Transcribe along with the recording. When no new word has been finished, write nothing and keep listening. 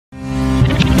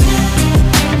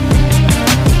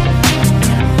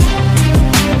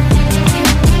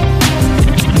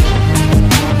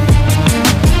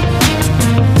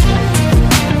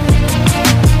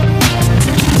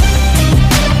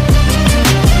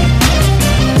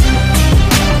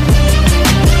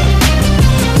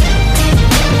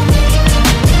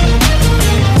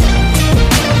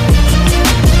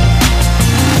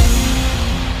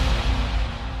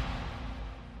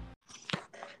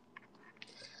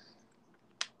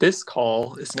This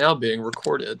call is now being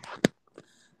recorded.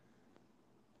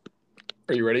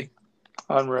 Are you ready?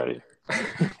 I'm ready.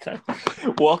 Okay.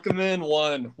 Welcome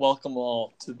welcome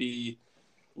all to the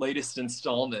latest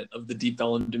installment of the Deep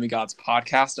Ellum Demigods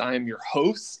podcast. I am your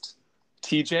host,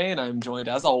 TJ, and I'm joined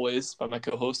as always by my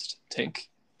co-host, Tink.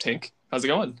 Tink, how's it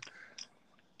going?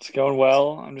 It's going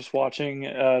well. I'm just watching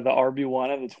the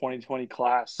RB1 of the 2020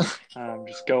 class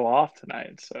just go off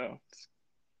tonight. So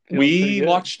we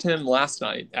watched him last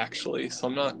night, actually, so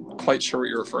I'm not quite sure what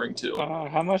you're referring to.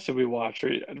 How much did we watch?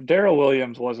 Daryl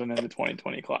Williams wasn't in the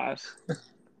 2020 class.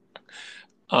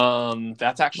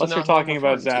 That's actually unless not you're talking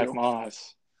about Zach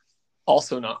Moss.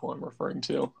 Also not who I'm referring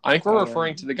to. I think we're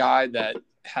referring to the guy that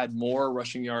had more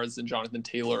rushing yards than Jonathan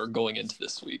Taylor going into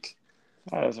this week.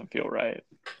 That doesn't feel right.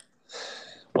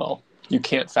 Well, you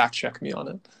can't fact check me on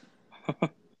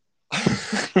it.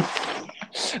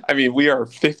 I mean, we are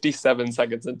 57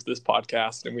 seconds into this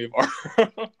podcast, and we've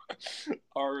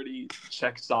already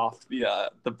checked off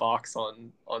the box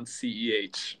on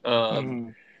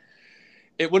CEH.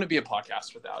 It wouldn't be a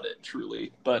podcast without it,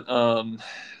 truly. But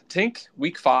Tink,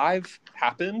 week 5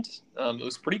 happened. It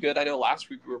was pretty good. I know last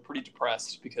week we were pretty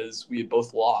depressed because we had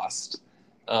both lost.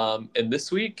 And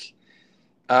this week,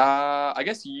 I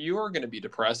guess you're going to be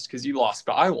depressed because you lost,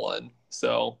 but I won.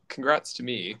 So congrats to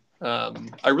me.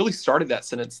 I really started that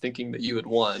sentence thinking that you had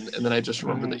won, and then I just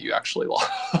remembered that you actually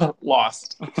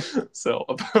lost. So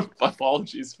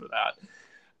apologies for that.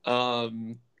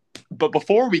 But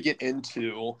before we get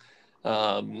into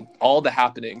all the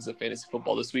happenings of fantasy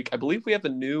football this week, I believe we have a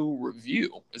new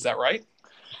review. Is that right?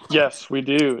 Yes, we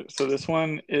do. So this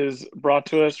one is brought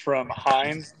to us from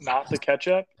Heinz, not the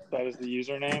ketchup. That is the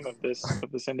username of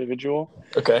this individual.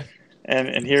 Okay.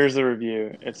 And here's the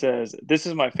review. It says, "This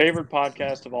is my favorite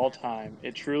podcast of all time.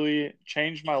 It truly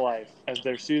changed my life as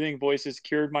their soothing voices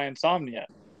cured my insomnia.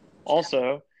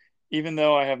 Also, even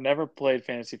though I have never played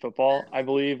fantasy football, I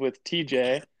believe with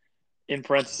TJ, in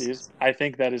parentheses, I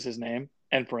think that is his name,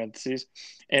 end parentheses,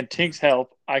 and Tink's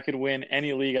help, I could win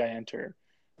any league I enter.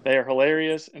 They are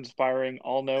hilarious, inspiring,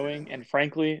 all-knowing, and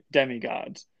frankly,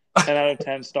 demigods. 10 out of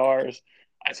 10 stars.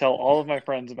 I tell all of my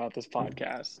friends about this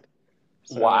podcast."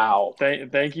 So, wow.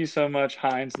 Thank you so much,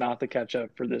 Heinz, not the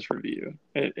ketchup, for this review.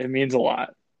 It means a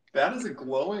lot. That is a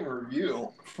glowing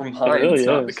review from Heinz, really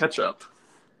not the ketchup.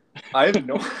 I have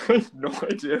no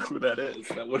idea who that is.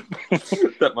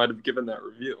 That might have given that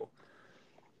review.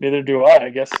 Neither do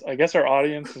I. I guess our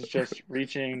audience is just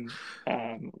reaching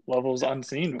levels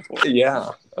unseen before.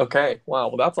 Yeah. Okay. Wow.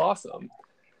 Well, that's awesome.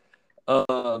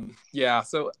 Yeah.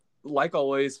 So, like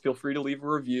always, feel free to leave a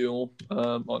review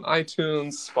on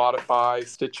iTunes, Spotify,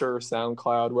 Stitcher,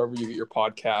 SoundCloud, wherever you get your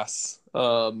podcasts,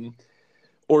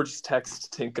 or just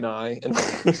text Tink and I, and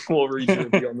we'll read your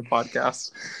review on the podcast.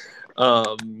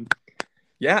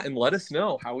 Yeah, and let us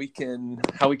know how we can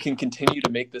continue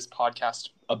to make this podcast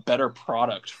a better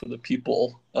product for the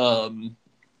people.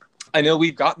 I know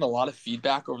we've gotten a lot of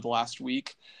feedback over the last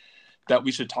week that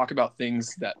we should talk about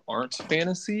things that aren't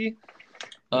fantasy.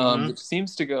 Which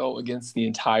seems to go against the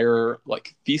entire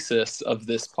thesis of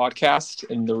this podcast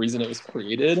and the reason it was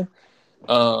created.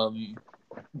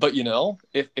 But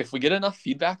if we get enough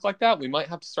feedback like that, we might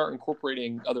have to start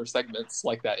incorporating other segments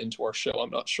like that into our show. I'm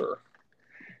not sure.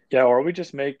 Yeah, or we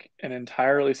just make an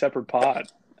entirely separate pod.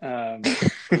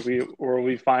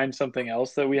 We find something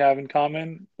else that we have in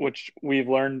common, which we've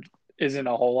learned isn't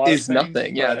a whole lot. Is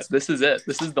nothing. Yeah, this is it.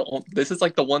 This is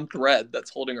like the one thread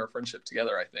that's holding our friendship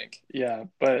together, I think. Yeah,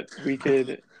 but we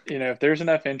could, if there's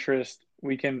enough interest,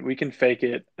 we can fake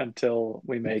it until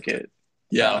we make it.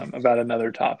 Yeah. About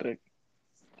another topic.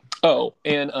 Oh,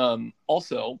 and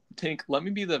also, Tink, let me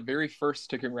be the very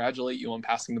first to congratulate you on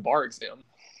passing the bar exam.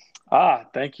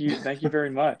 Thank you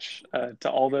very much. To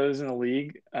all those in the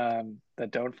league that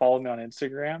don't follow me on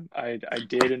Instagram, I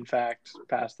did in fact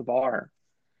pass the bar.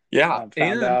 Yeah,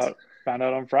 found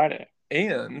out on Friday.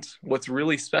 And what's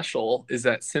really special is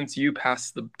that since you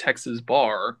passed the Texas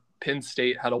bar, Penn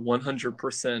State had a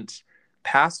 100%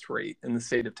 pass rate in the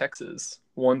state of Texas.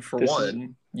 You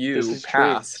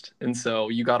passed. True. And so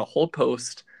you got a whole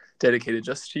post dedicated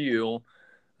just to you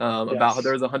about how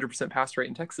there's a 100% pass rate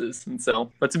in Texas. And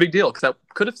so that's a big deal because that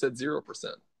could have said 0%.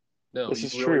 No, this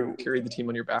is really true. Carried the team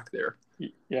on your back there.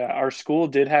 Yeah, our school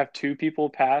did have 2 people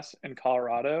pass in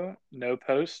Colorado, no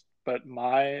post, but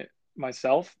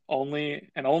myself only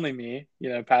me,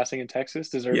 passing in Texas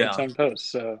deserved its own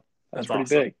post. So that's pretty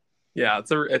awesome. big. Yeah,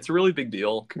 it's a really big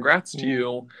deal. Congrats to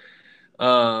you.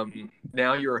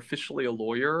 Now you're officially a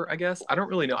lawyer, I guess. I don't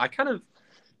really know.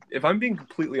 if I'm being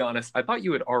completely honest, I thought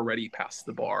you had already passed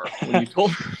the bar when you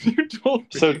told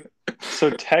me. So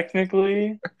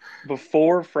technically,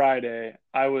 before Friday,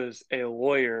 I was a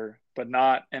lawyer, but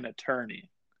not an attorney.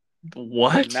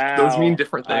 What? And Those mean now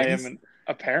different I things? am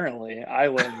apparently, I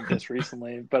learned this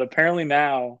recently, but apparently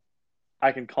now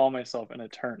I can call myself an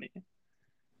attorney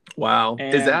Wow.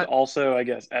 and also, I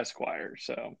guess, Esquire.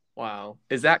 So, Wow.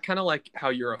 Is that kind of like how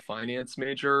you're a finance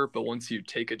major, but once you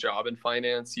take a job in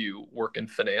finance, you work in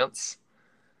finance?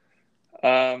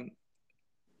 um,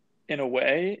 in a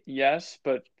way, yes,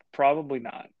 but probably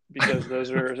not because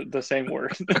those are the same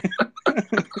word.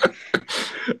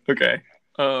 Okay.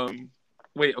 Um,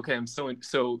 wait, okay,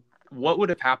 so what would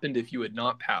have happened if you had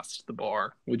not passed the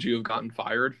bar? Would you have gotten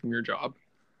fired from your job?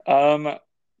 Um,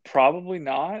 Probably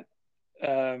not.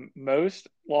 Most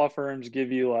law firms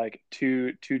give you like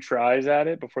two tries at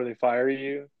it before they fire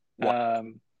you. Wow.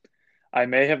 Um, I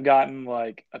may have gotten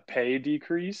like a pay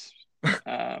decrease,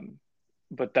 um,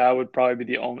 but that would probably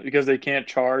be the only because they can't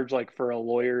charge like for a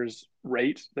lawyer's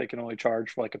rate. They can only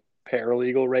charge for like a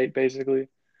paralegal rate, basically,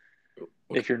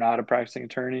 Okay. if you're not a practicing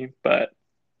attorney. But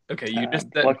Okay, you just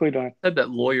said, luckily, don't. said that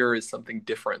lawyer is something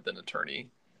different than attorney.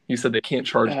 You said they can't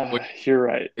charge lawyer, You're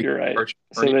right. they You're can't right. charge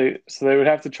attorney. So they would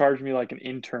have to charge me like an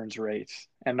intern's rate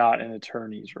and not an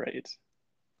attorney's rate.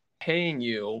 Paying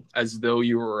you as though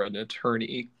you were an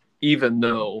attorney, even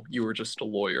though you were just a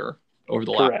lawyer over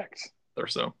the last Correct. or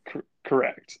so.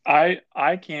 Correct.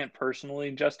 I can't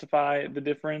personally justify the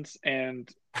difference and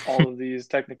all of these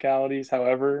technicalities.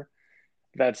 However,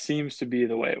 that seems to be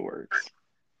the way it works.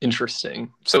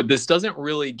 Interesting. So this doesn't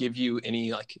really give you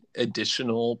any like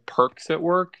additional perks at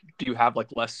work. Do you have like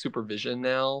less supervision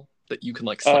now that you can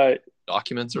like sign Uh,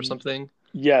 documents or something?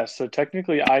 yes. So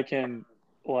technically, I can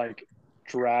like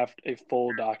draft a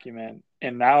full document,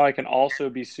 and now I can also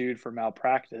be sued for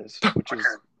malpractice,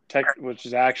 which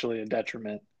is actually a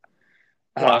detriment.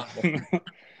 Wow.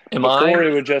 Am Before I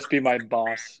it would just be my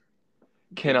boss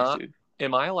can getting I sued.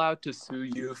 am I allowed to sue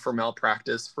you for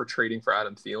malpractice for trading for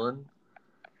Adam Thielen?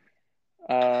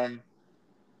 Um,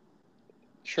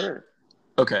 sure.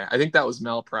 Okay, I think that was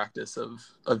malpractice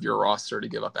of your roster to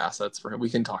give up assets for him. We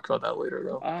can talk about that later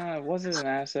though. Was it an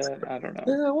asset? I don't know.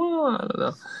 Yeah, well, I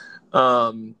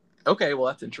don't know. Okay, well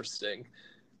that's interesting.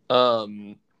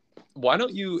 Um, why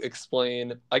don't you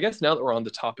explain? I guess now that we're on the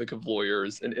topic of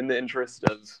lawyers, and in the interest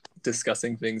of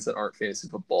discussing things that aren't fantasy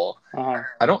football, Uh-huh.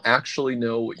 I don't actually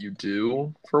know what you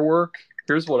do for work.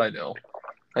 Here's what I know.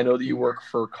 I know that you work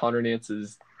for Connor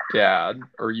Nance's dad,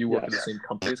 or you work at the Yes. same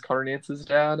company as Connor Nance's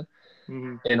dad,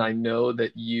 Mm-hmm. and I know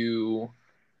that you,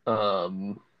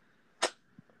 um,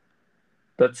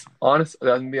 that's honest. I'm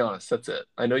gonna be honest. That's it.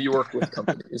 I know you work with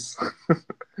companies,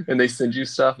 and they send you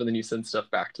stuff, and then you send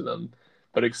stuff back to them.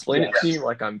 But explain it to me Yes.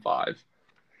 like I'm five.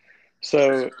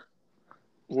 So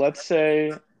let's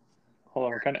say, hold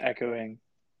on, we're kind of echoing.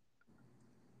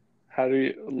 How do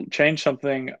you change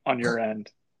something on your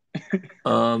end?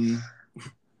 Um,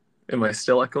 am I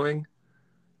still echoing?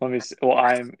 Let me see. Well,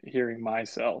 I'm hearing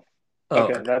myself. Oh,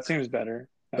 Okay, okay. that seems better.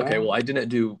 Okay. Well, I didn't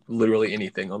do literally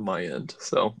anything on my end,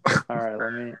 so. All right,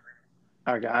 let me.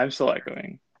 Okay, I'm still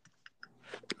echoing.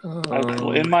 In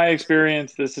Um, my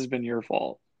experience, this has been your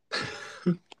fault.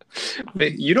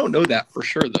 you don't know that for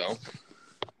sure, though.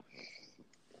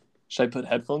 Should I put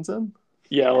headphones in?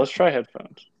 Yeah, let's try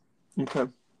headphones, Okay.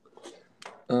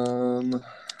 Um,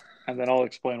 and then I'll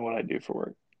explain what I do for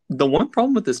work. the one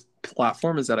problem with this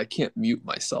platform is that I can't mute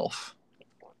myself.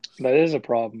 That is a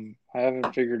problem. I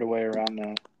haven't figured a way around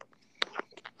that.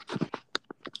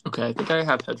 Okay, I think I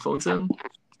have headphones in.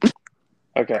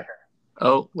 Okay.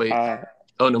 Oh, wait.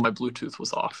 Oh, no, my Bluetooth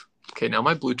was off. Okay, now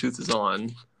my Bluetooth is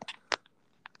on.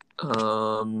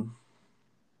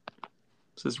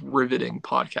 This is riveting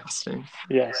podcasting.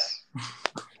 Yes.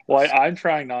 Well, I'm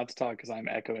trying not to talk because I'm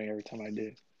echoing every time I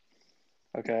do.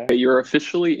 Okay. You're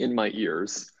officially in my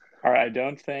ears. All right. I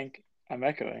don't think I'm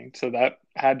echoing, so that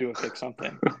had to have fixed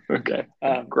something. Okay.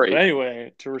 Great. But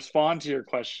anyway, to respond to your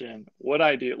question, what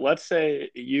I do, let's say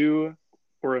you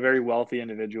were a very wealthy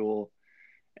individual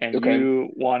and you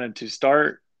wanted to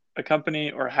start a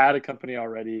company or had a company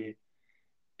already,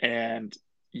 and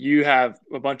you have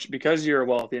a bunch, because you're a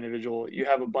wealthy individual, you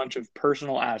have a bunch of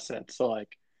personal assets. So, like,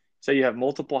 say you have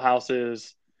multiple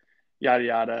houses, yada,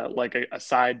 yada, like a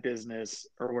side business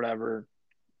or whatever,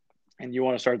 and you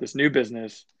want to start this new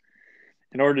business.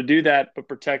 In order to do that, but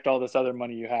protect all this other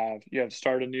money you have to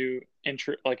start a new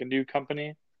like a new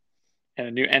company and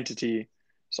a new entity.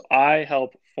 So I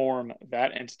help form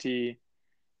that entity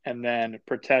and then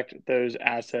protect those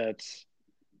assets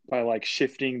by like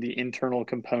shifting the internal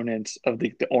components of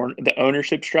the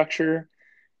ownership structure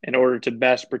in order to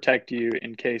best protect you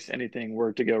in case anything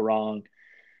were to go wrong.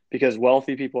 Because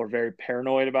wealthy people are very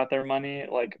paranoid about their money.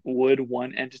 Like, would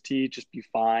one entity just be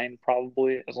fine?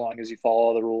 Probably, as long as you follow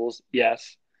all the rules.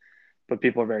 Yes, but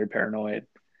people are very paranoid.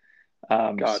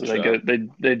 So Gotcha.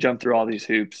 they jump through all these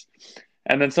hoops.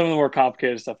 And then some of the more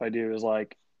complicated stuff I do is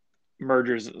like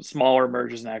mergers, smaller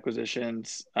mergers and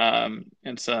acquisitions, and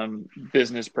some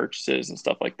business purchases and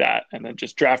stuff like that. And then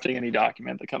just drafting any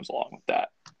document that comes along with that.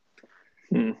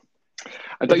 I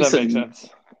If thought you that said makes sense.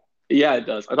 Yeah, it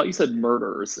does. I thought you said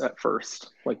murders at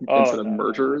first, like Oh, instead of no.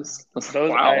 mergers. I was like, Those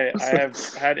wow. I have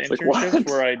had It's like internships what?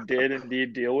 where I did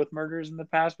indeed deal with murders in the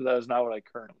past, but that is not what I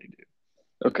currently do.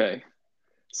 Okay.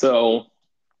 So,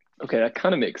 okay, that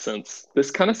kind of makes sense.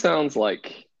 This kind of sounds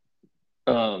like,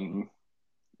 um,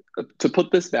 to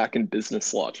put this back in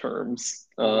business law terms,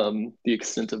 Uh-huh. the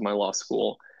extent of my law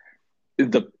school,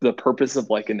 the purpose of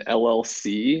like an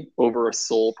LLC over a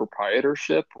sole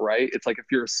proprietorship, right? It's like if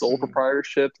you're a sole Mhm.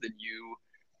 proprietorship, then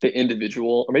the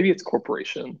individual, or maybe it's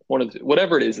corporation,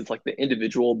 whatever it is, it's like the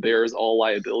individual bears all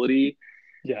liability.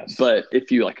 Yes. But if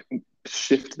you like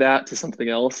shift that to something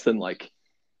else, then like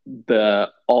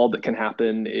the all that can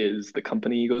happen is the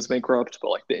company goes bankrupt, but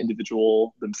like the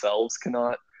individual themselves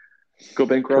cannot go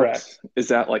bankrupt. Correct. Is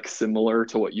that like similar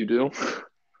to what you do?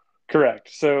 Correct.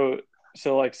 So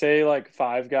like say like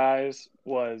Five Guys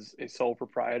was a sole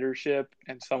proprietorship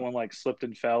and someone like slipped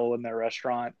and fell in their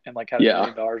restaurant and like had $1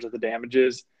 Yeah. million of the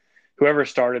damages. Whoever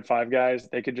started Five Guys,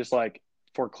 they could just like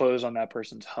foreclose on that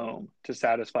person's home to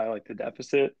satisfy like the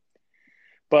deficit.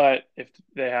 But if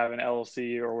they have an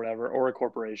LLC or whatever, or a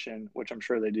corporation, which I'm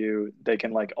sure they do, they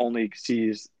can like only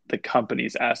seize the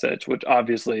company's assets, which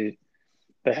obviously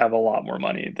they have a lot more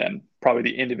money than probably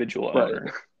the individual Right.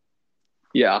 owner.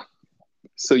 Yeah.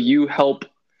 So you help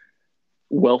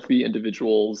wealthy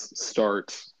individuals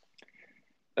start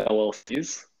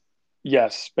LLCs.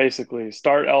 Yes, basically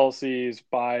start LLCs,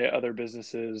 buy other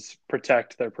businesses,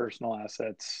 protect their personal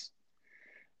assets.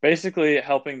 Basically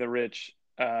helping the rich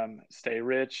stay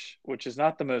rich, which is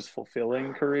not the most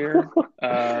fulfilling career.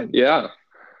 Um, Yeah.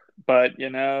 but you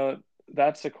know,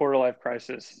 that's a quarter life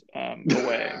crisis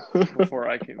away before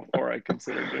I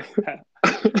consider doing that.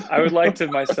 I would like to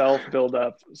myself build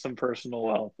up some personal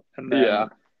wealth and Yeah.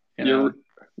 then, you You're know,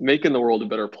 making the world a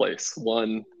better place,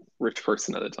 one rich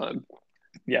person at a time.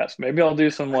 yes, maybe I'll do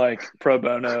some like pro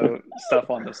bono stuff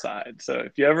on the side. So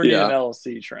if you ever need an Yeah.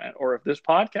 LLC, Trent, or if this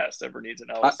podcast ever needs an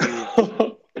LLC,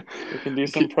 I, we can do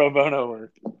some pro bono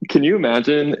work. can you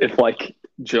imagine if like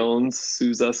Jones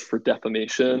sues us for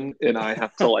defamation and I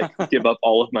have to like give up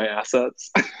all of my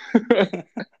assets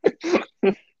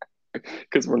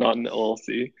because we're not an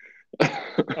LLC?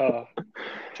 uh,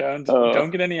 Jones, uh,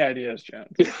 don't get any ideas,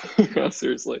 Jones. yeah,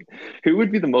 seriously, who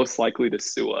would be the most likely to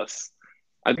sue us?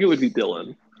 I think it would be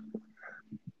Dylan.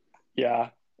 Yeah,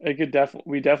 it could definitely.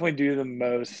 We definitely do the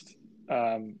most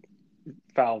um,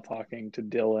 foul talking to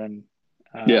Dylan.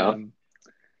 Yeah, I'm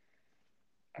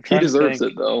he trying to deserves it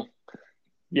think. though.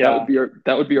 Yeah,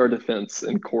 That would be our defense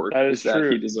in court that is is that he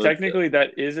true. deserves it. Technically,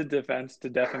 that is a defense to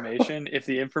defamation if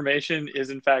the information is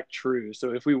in fact true.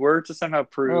 So if we were to somehow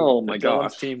prove Oh my that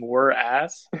Dylan's gosh. team were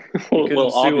ass, he Well,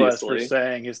 couldn't sue us for obviously.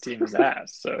 saying his team is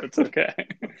ass. So it's okay.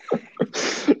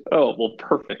 Oh, well,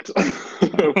 perfect.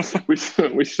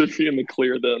 We should be in the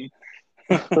clear then.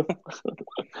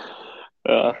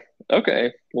 Uh,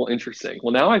 okay. Well, interesting.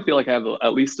 Well, now I feel like I have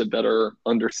at least a better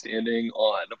understanding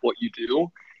on what you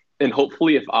do. And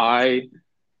hopefully, if I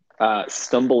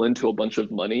stumble into a bunch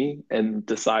of money and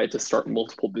decide to start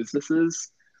multiple businesses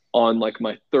on like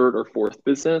my third or fourth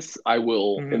business, I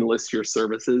will Mhm. enlist your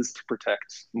services to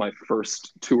protect my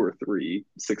first two or three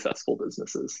successful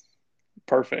businesses.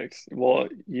 Perfect. Well,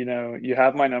 you know, you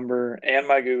have my number and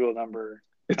my Google number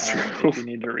It's true. if you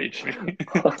need to reach me.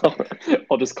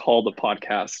 I'll just call the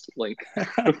podcast link.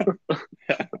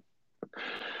 Yeah.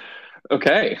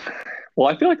 Okay. Well,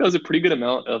 I feel like that was a pretty good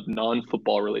amount of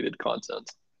non-football related content.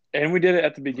 And we did it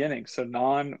at the beginning, so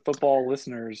non-football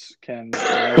listeners can,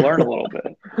 learn a little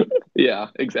bit. Yeah,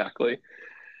 exactly.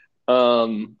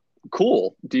 Um,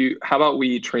 cool. How about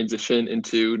we transition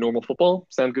into normal football?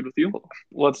 Sound good with you?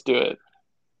 Let's do it.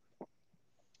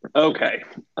 Okay.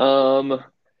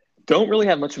 Don't really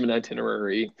have much of an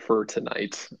itinerary for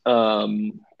tonight. I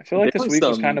feel like There this were week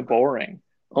was kind some, of boring.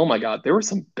 oh my God, there were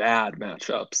some bad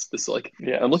matchups. I'm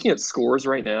Yes, looking at scores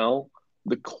right now.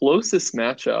 The closest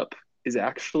matchup is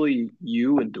actually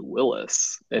you and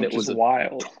DeWillis, and which is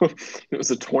wild. it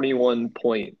was a 21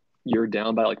 point. You're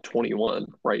down by like 21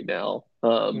 right now.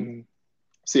 Mhm.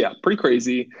 So yeah, pretty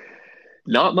crazy.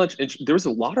 Not much. There was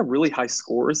a lot of really high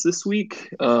scores this week.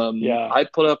 Yeah. I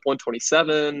put up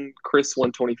 127, Chris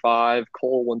 125,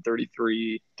 Cole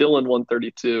 133, Dylan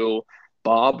 132,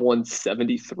 Bob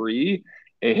 173,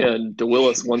 and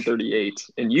DeWillis 138,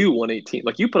 and you 118.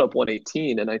 Like you put up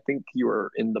 118, and I think you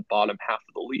were in the bottom half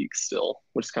of the league still,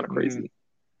 which is kind of Mm-hmm. crazy.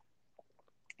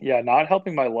 Yeah, not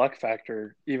helping my luck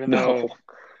factor, even No. though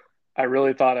I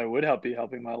really thought I would be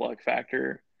helping my luck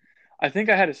factor. I think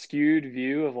I had a skewed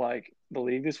view of like the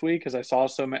league this week because I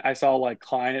saw like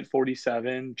Klein at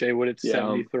 47, Jay Wood at Yeah.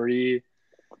 73,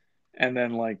 and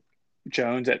then like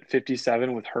Jones at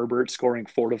 57 with Herbert scoring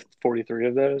 43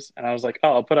 of those. And I was like,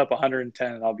 oh, I'll put up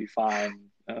 110 and I'll be fine.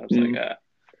 And I was like,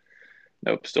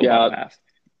 nope, still Yeah. bottom half.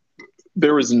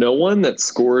 There was no one that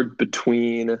scored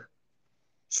between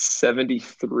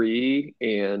 73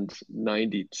 and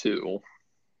 92.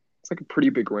 It's like a pretty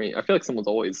big range. I feel like someone's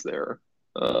always there.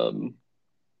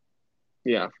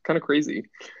 Yeah, kind of crazy.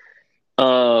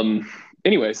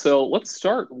 Anyway, so let's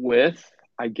start with,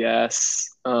 I guess,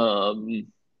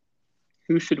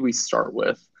 who should we start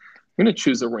with? I'm going to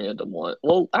choose a random one.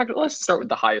 Well, actually, let's start with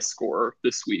the highest scorer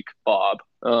this week, Bob,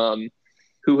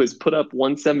 who has put up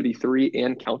 173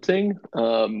 and counting.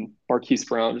 Marquise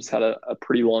Brown just had a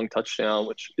pretty long touchdown,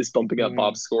 which is bumping up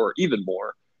Bob's score even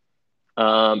more.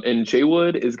 And Jay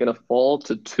Wood is going to fall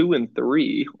to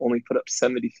 2-3, only put up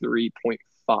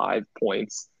 73.5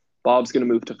 points. Bob's going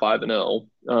to move to 5-0.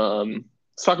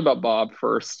 Let's talk about Bob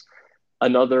first.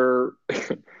 Another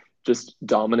just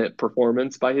dominant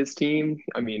performance by his team.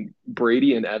 I mean,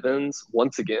 Brady and Evans,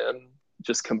 once again,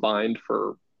 just combined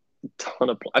for a ton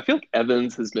of points. I feel like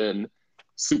Evans has been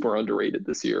super underrated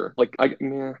this year. Like, I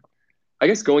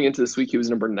guess going into this week, he was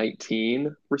number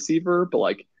 19 receiver, but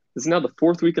like, this is now the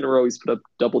fourth week in a row he's put up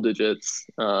double digits.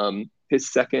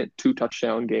 His second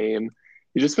 2-touchdown game.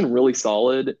 He's just been really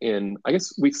solid. In I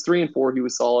guess weeks 3 and 4 he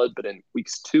was solid, but in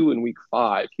weeks 2 and week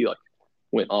 5 he like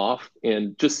went off.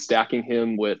 And just stacking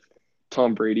him with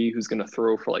Tom Brady, who's going to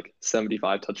throw for like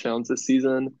 75 touchdowns this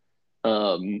season,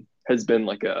 has been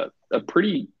like a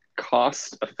pretty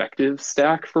cost-effective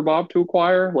stack for Bob to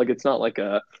acquire. Like it's not like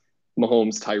a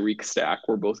Mahomes Tyreek stack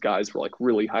where both guys were like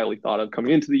really highly thought of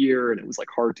coming into the year, and it was like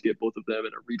hard to get both of them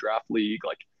in a redraft league.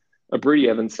 Like a Brady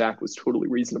Evans stack was totally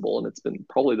reasonable, and it's been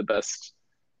probably the best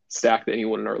stack that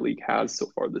anyone in our league has so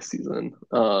far this season.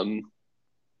 And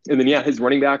then yeah, his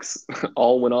running backs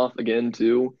all went off again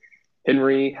too.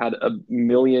 Henry had 1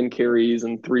 million carries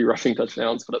and 3 rushing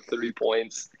touchdowns, put up 30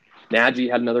 points.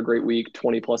 Najee had another great week,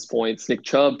 20 plus points. Nick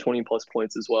Chubb, 20 plus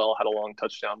points as well, had a long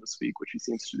touchdown this week, which he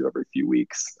seems to do every few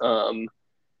weeks. And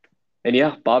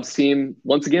yeah, Bob's team,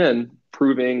 once again,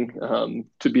 proving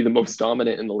to be the most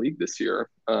dominant in the league this year.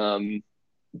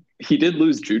 He did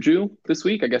lose Juju this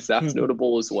week. I guess that's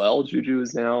notable as well. Juju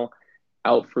is now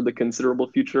out for the considerable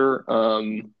future.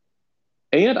 And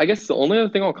I guess the only other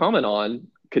thing I'll comment on,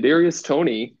 Kadarius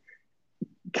Toney,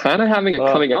 kind of having a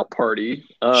coming out party.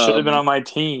 Should have been on my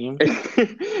team.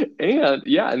 And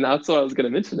yeah, and that's what I was going to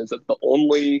mention is that the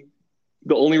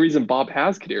only reason Bob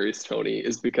has Kadarius Toney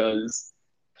is because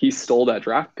he stole that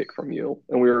draft pick from you.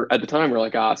 And we were at the time we were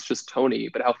like, it's just Toney.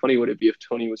 But how funny would it be if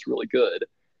Toney was really good?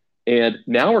 And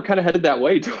now we're kind of headed that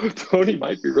way. Toney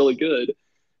might be really good.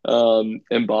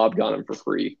 And Bob got him for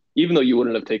free. Even though you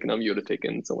wouldn't have taken him, you would have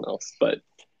taken someone else. But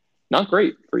not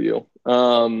great for you.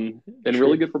 And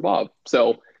really good for Bob.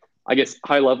 So I guess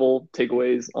high level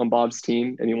takeaways on Bob's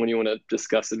team. Anyone you want to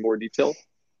discuss in more detail?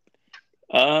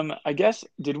 I guess,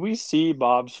 did we see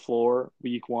Bob's floor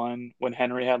week 1 when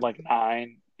Henry had like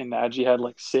 9 and Najee had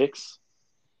like 6?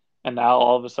 And now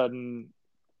all of a sudden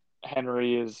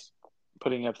Henry is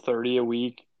putting up 30 a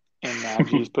week and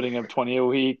Najee's putting up 20 a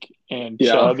week and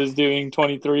Chubb is doing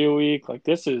 23 a week. Like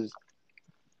this is,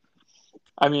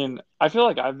 I mean, I feel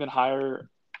like I've been higher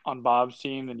on Bob's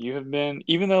team than you have been,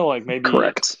 even though like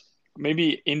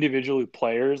maybe individually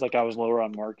players, like I was lower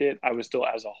on market, I was still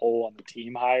as a whole on the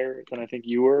team higher than I think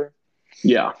you were.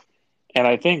 Yeah. And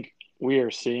I think we are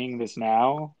seeing this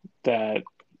now that,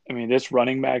 I mean, this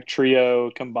running back trio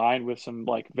combined with some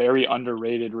like very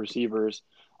underrated receivers.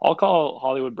 I'll call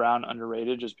Hollywood Brown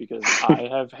underrated just because I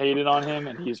have hated on him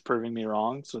and he's proving me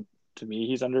wrong. So to me,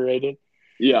 he's underrated.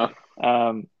 Yeah.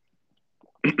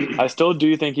 I still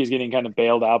do think he's getting kind of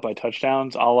bailed out by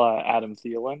touchdowns, a la Adam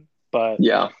Thielen. But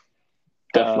yeah,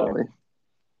 definitely.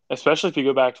 Especially if you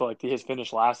go back to like his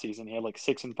finish last season, he had like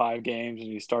 6 and 5 games,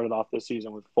 and he started off this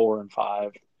season with 4 and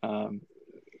 5.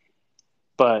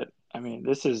 But I mean,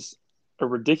 this is a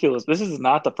ridiculous. This is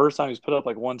not the first time he's put up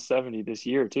like 170 this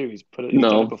year too. He's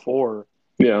done it before.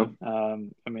 Yeah. I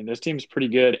mean, this team's pretty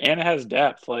good, and it has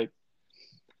depth. Like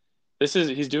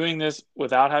he's doing this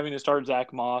without having to start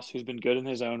Zach Moss, who's been good in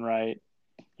his own right.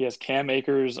 He has Cam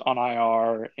Akers on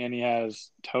IR, and he has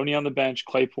Tony on the bench,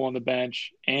 Claypool on the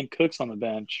bench, and Cooks on the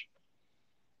bench.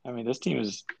 I mean, this team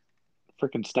is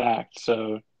freaking stacked.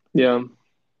 So Yeah.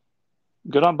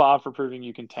 Good on Bob for proving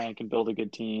you can tank and build a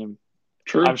good team.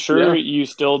 True. I'm sure Yeah. you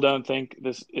still don't think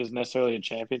this is necessarily a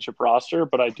championship roster,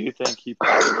 but I do think he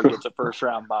probably gets a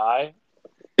first-round bye.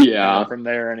 Yeah. And from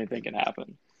there, anything can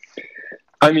happen.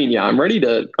 I mean, yeah, I'm ready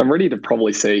to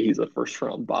probably say he's a first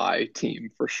round bye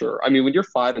team for sure. I mean, when you're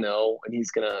 5-0 and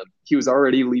he was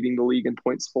already leading the league in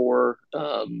points for.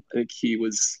 I think he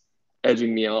was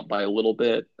edging me out by a little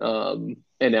bit. And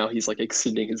now he's like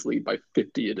extending his lead by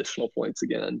 50 additional points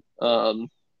again.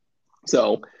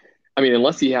 So I mean,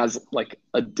 unless he has like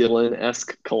a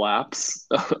Dylan-esque collapse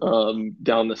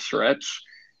down the stretch,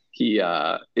 he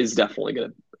is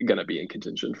definitely gonna be in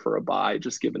contention for a bye,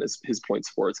 just given his points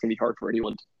for. It's gonna be hard for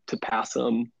anyone to pass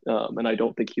him, and I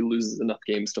don't think he loses enough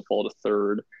games to fall to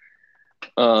third.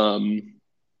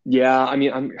 Yeah, I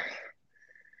mean,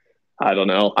 I don't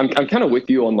know. I'm kind of with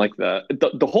you on like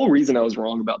the whole reason I was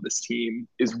wrong about this team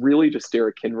is really just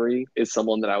Derrick Henry is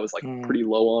someone that I was like pretty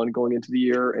low on going into the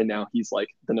year, and now he's like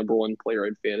the number one player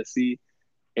in fantasy,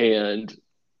 and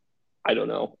I don't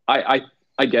know.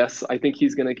 I guess I think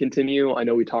he's going to continue. I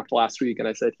know we talked last week, and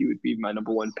I said he would be my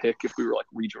number one pick if we were like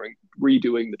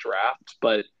redoing the draft,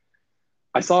 but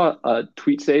I saw a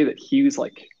tweet today that he was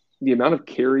like the amount of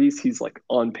carries he's like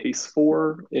on pace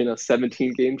for in a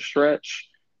 17 game stretch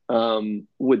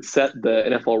would set the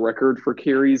NFL record for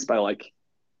carries by like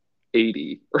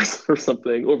 80 or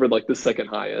something over like the second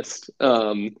highest.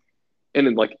 And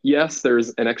then like, yes, there's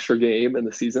an extra game in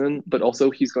the season, but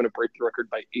also he's going to break the record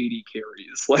by 80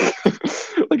 carries. Like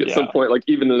at some point, like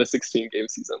even in a 16 game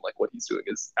season, like what he's doing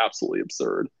is absolutely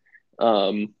absurd.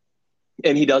 And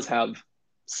he does have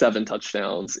 7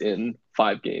 touchdowns in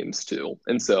 5 games too.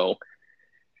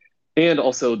 And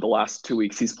also the last 2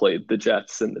 weeks he's played the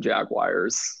Jets and the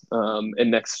Jaguars.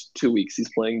 And next 2 weeks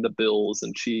he's playing the Bills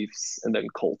and Chiefs and then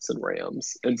Colts and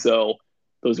Rams. And so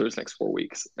those are his next 4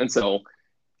 weeks. And so,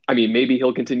 I mean, maybe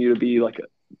he'll continue to be like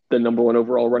the number one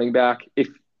overall running back.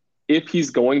 If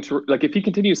he's going to, like, if he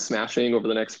continues smashing over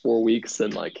the next 4 weeks,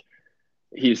 then like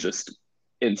he's just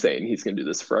insane. He's going to do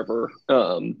this forever.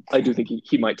 I do think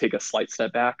he might take a slight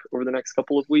step back over the next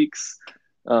couple of weeks.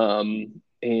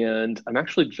 And I'm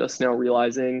actually just now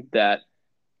realizing that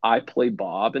I play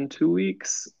Bob in 2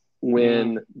 weeks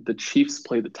when the Chiefs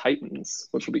play the Titans,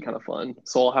 which will be kind of fun.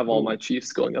 So I'll have all my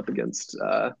Chiefs going up against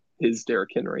his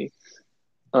Derrick Henry.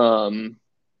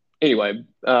 Anyway,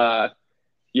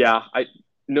 yeah,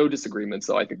 no disagreement.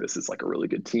 So I think this is like a really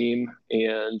good team,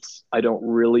 and I don't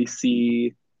really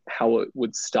see how it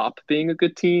would stop being a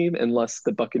good team unless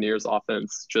the Buccaneers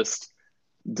offense just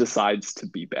decides to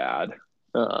be bad.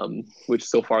 Which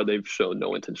so far they've shown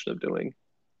no intention of doing.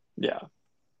 Yeah.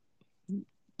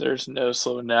 There's no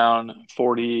slowing down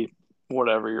 40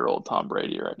 whatever year old Tom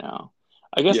Brady right now.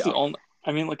 I guess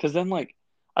because then like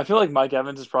I feel like Mike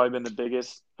Evans has probably been the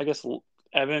biggest. I guess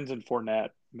Evans and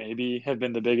Fournette maybe have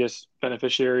been the biggest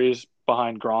beneficiaries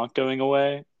behind Gronk going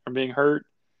away or being hurt.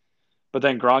 But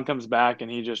then Gronk comes back and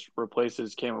he just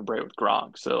replaces Cameron Brate with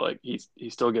Gronk. So like he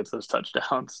still gets those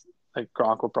touchdowns like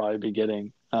Gronk will probably be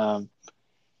getting.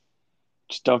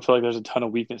 Just don't feel like there's a ton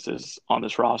of weaknesses on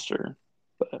this roster.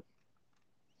 But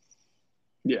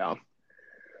yeah.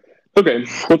 Okay,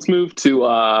 let's move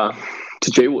to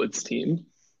Jay Wood's team.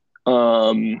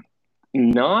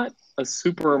 Not a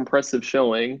super impressive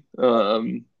showing.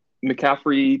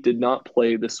 McCaffrey did not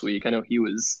play this week. I know he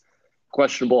was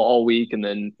questionable all week, and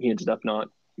then he ended up not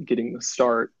getting the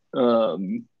start.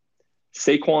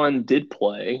 Saquon did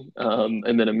play,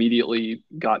 and then immediately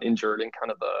got injured in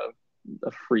kind of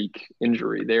a freak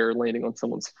injury there, landing on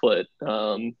someone's foot.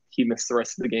 He missed the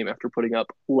rest of the game after putting up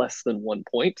less than 1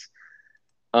 point.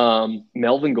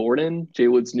 Melvin Gordon, Jay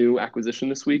Wood's new acquisition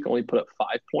this week, only put up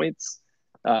 5 points.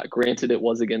 Granted, it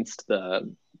was against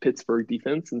the Pittsburgh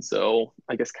defense, and so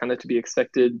I guess kind of to be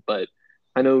expected, but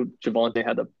I know Javonte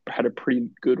had a pretty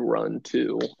good run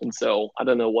too, and so I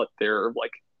don't know what their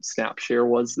like snap share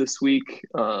was this week,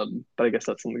 but I guess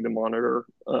that's something to monitor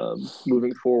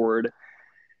moving forward.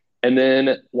 And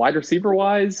then wide receiver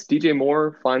wise, DJ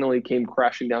Moore finally came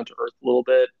crashing down to earth a little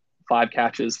bit. 5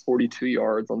 catches, 42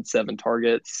 yards on 7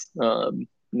 targets.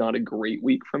 Not a great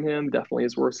week from him. Definitely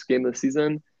his worst game of the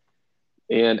season.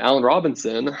 And Allen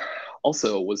Robinson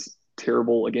also was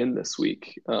terrible again this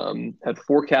week. Had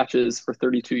 4 catches for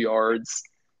 32 yards,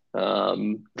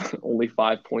 only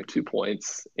 5.2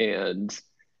 points, and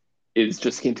is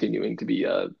just continuing to be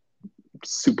a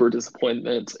super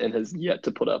disappointment and has yet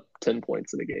to put up 10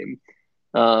 points in a game.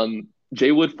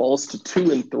 Jay Wood falls to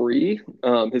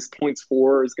 2-3. His points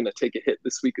for is going to take a hit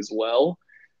this week as well.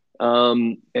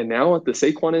 And now at the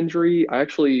Saquon injury, I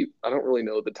don't really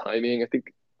know the timing. I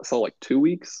think I saw like 2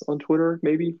 weeks on Twitter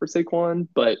maybe for Saquon,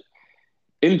 but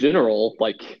in general,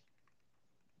 like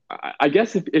I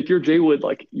guess if you're Jay Wood,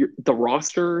 like the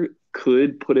roster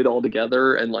could put it all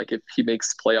together, and like if he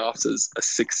makes playoffs as a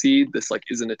 6 seed, this like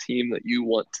isn't a team that you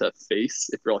want to face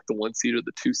if you're like the 1 seed or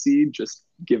the 2 seed, just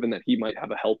given that he might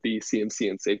have a healthy CMC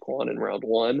and Saquon in round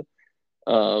 1.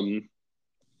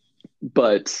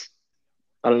 But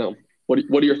I don't know. What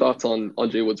are your thoughts on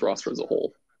Jay Wood's roster as a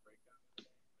whole?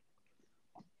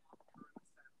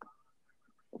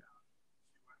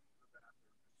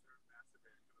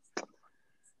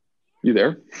 You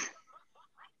there?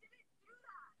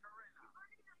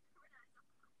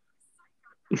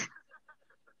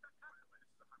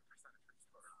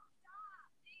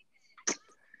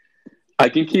 I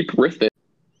can keep riffing.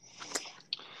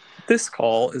 This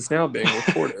call is now being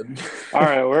recorded. All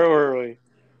right, where were we?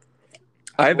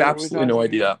 I have absolutely no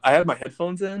idea. I had my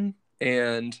headphones in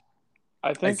and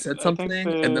I said something,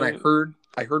 and then I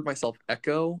heard myself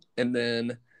echo, and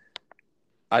then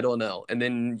I don't know. And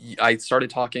then I started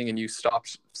talking, and you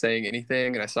stopped saying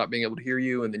anything, and I stopped being able to hear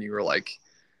you, and then you were like,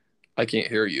 I can't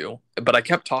hear you. But I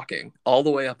kept talking all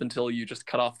the way up until you just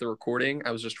cut off the recording.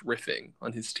 I was just riffing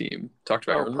on his team. Talked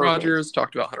about Aaron Rodgers,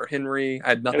 talked about Hunter Henry. I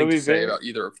had nothing to say about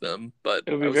either of them, but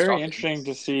it would be very interesting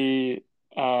to see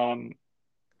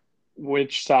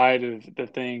which side of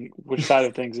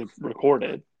things it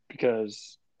recorded,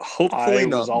 because hopefully I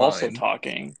was also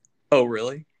talking. Oh,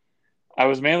 really? I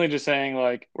was mainly just saying,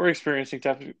 like, we're experiencing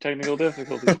technical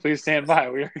difficulties. Please stand by.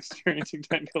 We are experiencing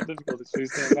technical difficulties.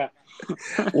 Please stand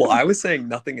by. Well, I was saying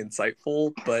nothing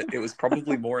insightful, but it was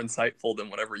probably more insightful than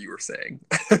whatever you were saying.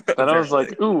 And I was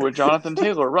like, ooh, a Jonathan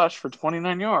Taylor rush for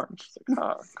 29 yards.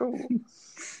 Like, cool.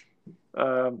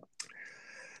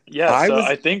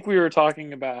 I think we were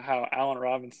talking about how Allen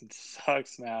Robinson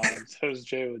sucks now, and so does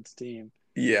Jay Wood's team.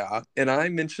 Yeah, and I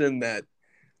mentioned that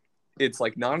it's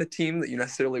like not a team that you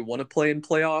necessarily want to play in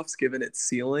playoffs given its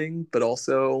ceiling, but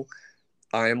also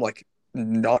I am like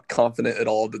not confident at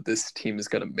all that this team is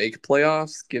going to make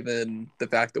playoffs given the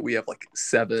fact that we have like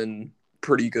 7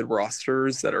 pretty good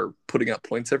rosters that are putting up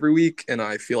points every week, and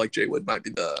I feel like Jay Wood might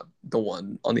be the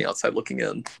one on the outside looking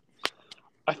in.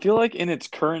 I feel like in its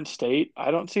current state,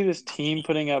 I don't see this team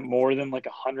putting up more than like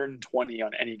 120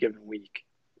 on any given week,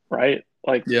 right?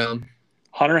 Like, yeah.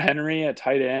 Hunter Henry at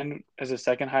tight end as a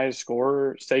second highest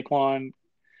scorer. Saquon.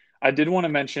 I did want to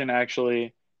mention,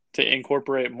 actually, to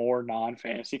incorporate more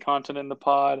non-fantasy content in the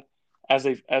pod, as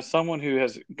someone who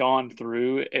has gone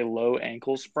through a low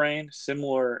ankle sprain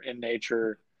similar in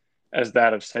nature as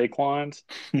that of Saquon's.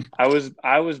 I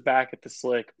was back at the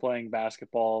Slick playing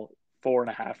basketball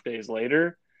 4.5 days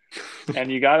later, and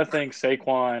you got to think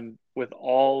Saquon, with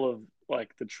all of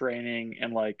like the training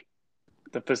and like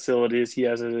the facilities he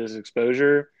has at his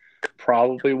exposure,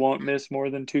 probably won't miss more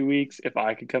than 2 weeks if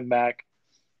I could come back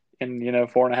in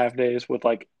 4.5 days with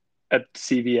like a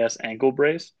CVS ankle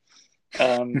brace.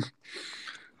 But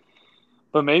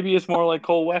maybe it's more like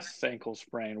Cole West's ankle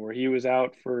sprain, where he was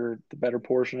out for the better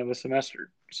portion of a semester.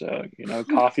 So,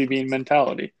 coffee bean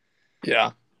mentality.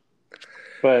 Yeah.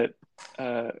 But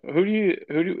who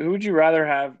would you rather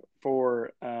have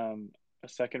for a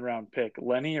second round pick,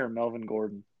 Lenny or Melvin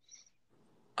Gordon?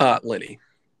 Lenny.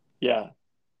 Yeah.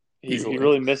 He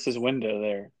really missed his window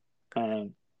there.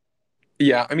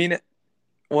 Yeah, I mean,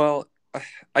 well,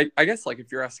 I guess like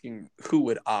if you're asking who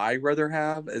would I rather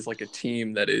have as like a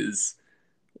team that is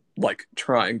like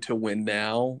trying to win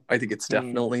now, I think it's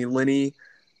definitely Lenny.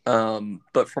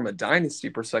 But from a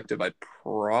dynasty perspective,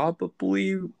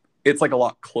 it's like a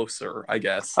lot closer, I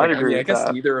guess. Like, I'd agree with I guess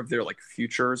that. neither of their like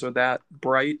futures are that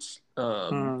bright.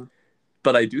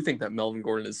 But I do think that Melvin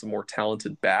Gordon is the more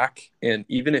talented back, and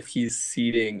even if he's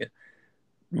ceding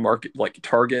market like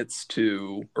targets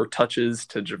to or touches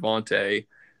to Javonte,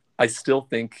 I still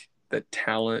think that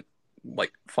talent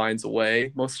like finds a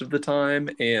way most of the time,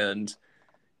 and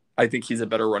I think he's a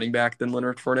better running back than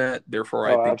Leonard Fournette. Therefore,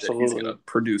 I think that he's going to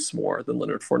produce more than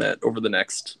Leonard Fournette over the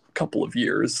next couple of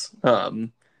years.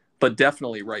 But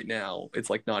definitely right now,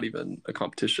 it's like not even a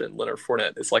competition. Leonard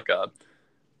Fournette is like a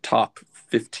top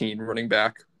 15 running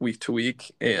back week to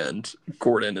week, and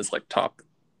Gordon is like top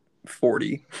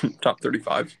 40, top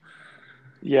 35.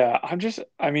 Yeah,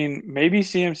 maybe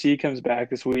CMC comes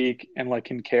back this week and like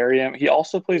can carry him. He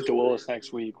also plays DeWillis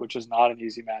next week, which is not an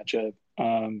easy matchup.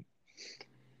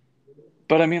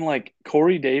 But I mean, like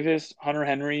Corey Davis, Hunter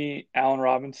Henry, Allen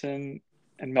Robinson,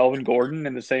 and Melvin Gordon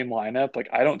in the same lineup, like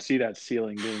I don't see that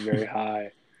ceiling being very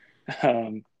high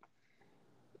on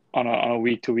a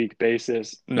week to week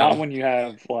basis. No. Not when you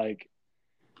have like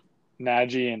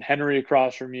Najee and Henry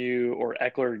across from you, or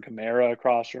Eckler and Kamara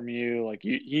across from you. Like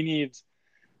he needs,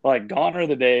 like, gone are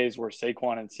the days where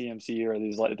Saquon and CMC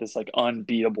are this like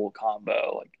unbeatable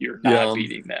combo. Like you're not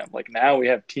beating them. Like now we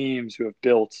have teams who have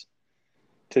built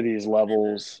to these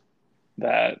levels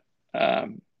that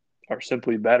are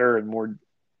simply better and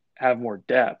have more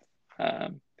depth.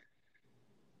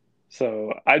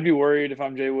 So I'd be worried if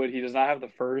I'm Jay Wood. He does not have the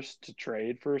first to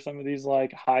trade for some of these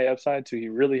like high upside. So he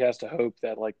really has to hope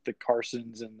that like the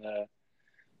Carsons and the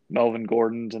Melvin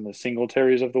Gordons and the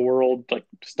Singletaries of the world like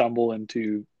stumble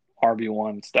into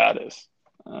RB1 status.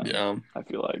 I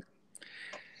feel like.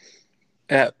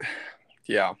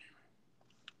 Yeah.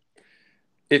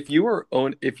 If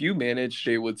you manage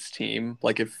Jay Wood's team,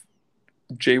 like if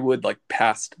Jay Wood like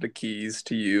passed the keys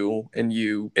to you and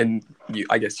you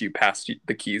I guess you passed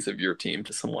the keys of your team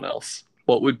to someone else,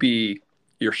 what would be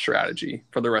your strategy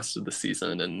for the rest of the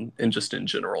season and just in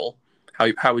general?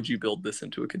 How would you build this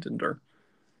into a contender?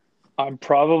 I'm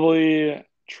probably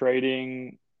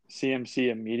trading CMC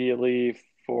immediately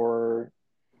for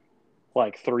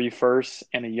like 3 firsts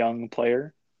and a young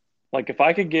player. Like if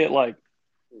I could get like,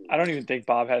 I don't even think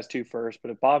Bob has 2 firsts,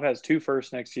 but if Bob has 2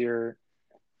 firsts next year,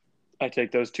 I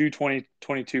take those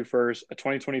 2022 firsts, a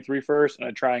 2023 first, and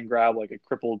I try and grab like a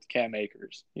crippled Cam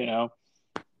Akers, you know?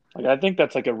 Like I think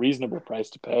that's like a reasonable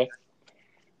price to pay.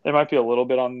 They might be a little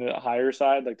bit on the higher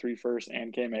side, like 3 firsts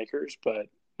and Cam Akers, but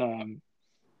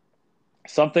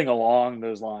something along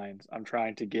those lines. I'm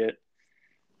trying to get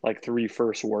like 3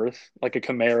 firsts worth, like a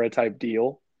Kamara type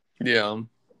deal. Yeah.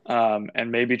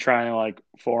 And maybe trying to like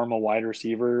form a wide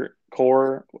receiver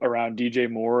core around DJ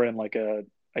Moore and like a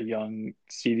young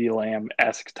CeeDee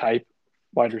Lamb-esque type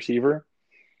wide receiver.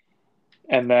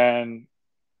 And then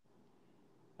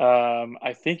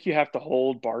I think you have to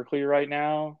hold Barkley right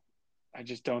now. I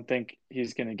just don't think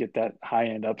he's going to get that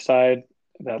high-end upside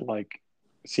that like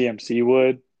CMC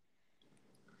would.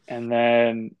 And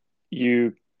then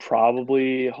you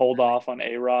probably hold off on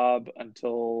A-Rob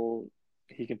until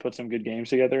he can put some good games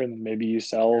together, and then maybe you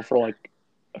sell for like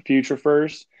a future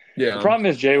first. Yeah. The problem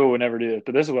is Jay would never do this,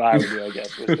 but this is what I would do, I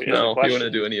guess. No, you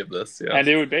wouldn't do any of this. Yeah. And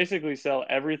it would basically sell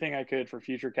everything I could for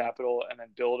future capital and then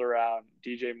build around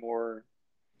DJ Moore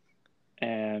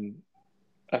and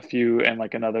a few and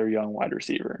like another young wide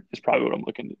receiver is probably what I'm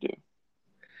looking to do.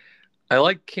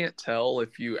 I can't tell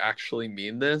if you actually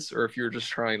mean this or if you're just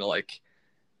trying to like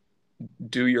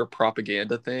do your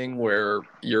propaganda thing where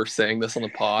you're saying this on the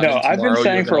pod. No, I've been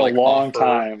saying for a long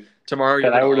time. Tomorrow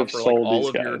you're going to offer sold all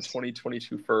of your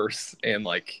 2022 firsts and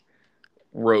like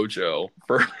Rojo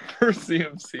for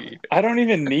CMC. I don't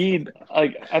even need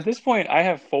like at this point I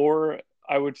have 4,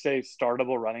 I would say,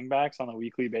 startable running backs on a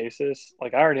weekly basis.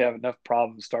 Like I already have enough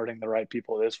problems starting the right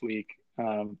people this week.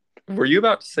 Were you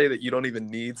about to say that you don't even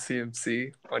need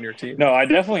CMC on your team? No, I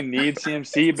definitely need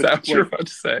CMC. But is that what you're about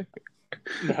to say?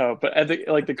 No, but at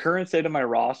the current state of my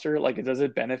roster, like, does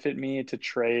it benefit me to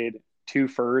trade 2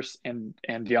 firsts and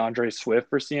DeAndre Swift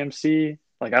for CMC?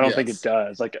 Like, I don't think it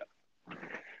does. Like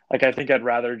I think I'd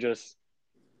rather just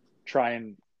try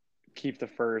and keep the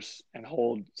first and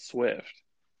hold Swift.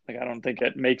 Like, I don't think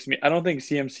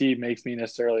CMC makes me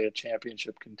necessarily a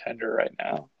championship contender right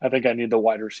now. I think I need the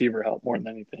wide receiver help more than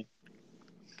anything.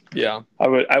 Yeah.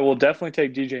 I will definitely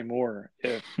take DJ Moore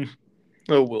if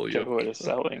oh, will you? Jay Wood is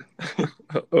selling.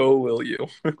 Oh, will you?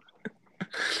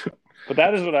 But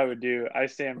that is what I would do. I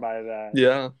stand by that.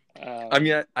 Yeah. I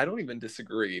mean, I don't even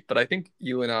disagree, but I think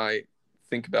you and I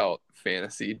think about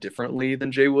fantasy differently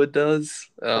than Jay Wood does.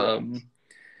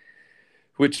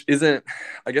 Which isn't,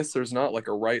 I guess there's not like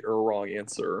a right or a wrong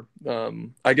answer.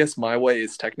 I guess my way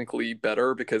is technically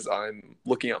better because I'm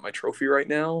looking at my trophy right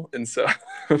now. And so,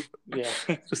 yeah,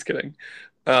 just kidding.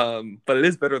 But it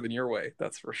is better than your way.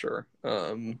 That's for sure.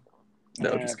 No,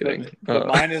 just kidding. But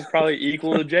mine is probably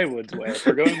equal to Jay Wood's way. If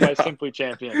we're going by simply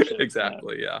championship.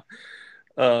 Exactly. Yeah.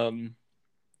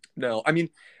 No, I mean,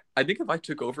 I think if I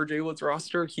took over Jay Wood's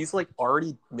roster, he's like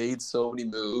already made so many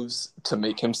moves to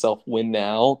make himself win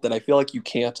now that I feel like you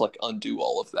can't like undo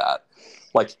all of that.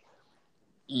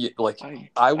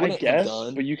 I wouldn't have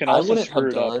done, but you can also screw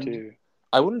it up too.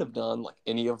 I wouldn't have done like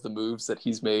any of the moves that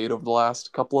he's made over the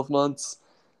last couple of months,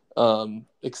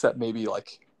 except maybe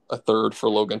like a third for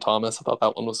Logan Thomas. I thought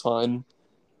that one was fine,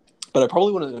 but I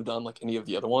probably wouldn't have done like any of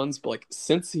the other ones. But like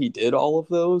since he did all of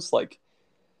those, like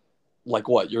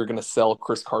what, you're gonna sell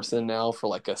Chris Carson now for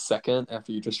like a second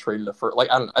after you just traded a first?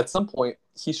 Like, I don't know. At some point,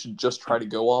 he should just try to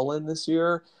go all in this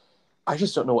year. I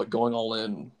just don't know what going all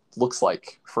in looks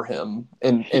like for him.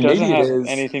 And He doesn't maybe it have is.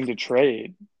 anything to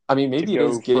trade. I mean, To maybe it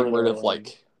is go getting rid further of along.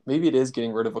 maybe it is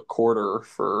getting rid of a quarter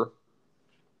for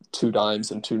 2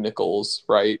 dimes and 2 nickels,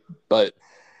 right? But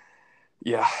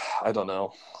yeah, I don't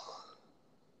know.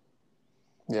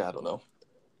 Yeah, I don't know.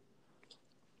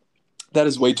 That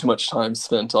is way too much time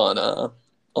spent on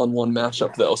one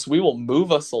matchup though. So we will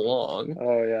move us along.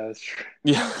 Oh yeah, that's true.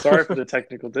 Yeah. Sorry for the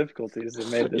technical difficulties that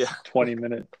made this Yeah.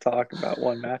 20-minute talk about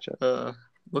one matchup.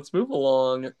 Let's move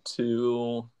along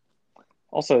to.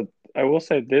 Also, I will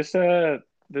say this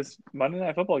Monday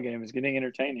Night Football game is getting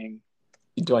entertaining.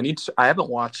 Do I need to? I haven't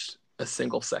watched a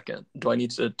single second. Do I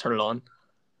need to turn it on?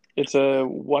 It's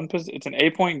it's an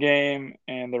 8-point game,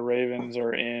 and the Ravens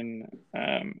are in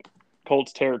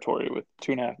Colts territory with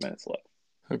 2.5 minutes left.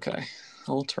 Okay,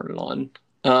 I'll turn it on.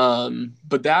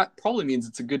 But that probably means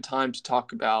it's a good time to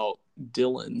talk about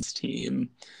Dylan's team,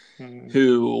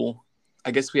 who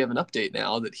I guess we have an update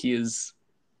now that he is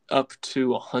up to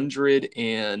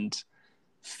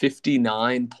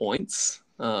 159 points.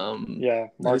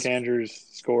 Mark Andrews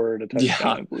scored a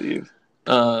touchdown, I believe.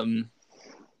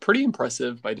 Pretty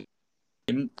impressive by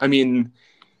him. I mean,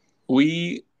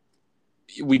 we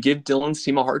give Dylan's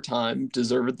team a hard time,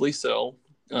 deservedly so.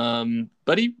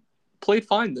 But he played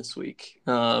fine this week.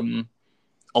 A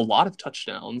lot of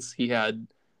touchdowns.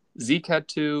 Zeke had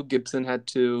 2, Gibson had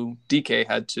 2, DK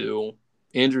had 2,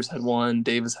 Andrews had 1,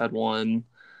 Davis had 1.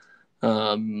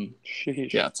 Yeah,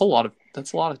 that's a lot of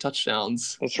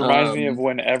touchdowns. This reminds me of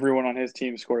when everyone on his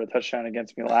team scored a touchdown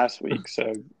against me last week.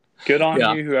 So good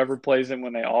on you, whoever plays him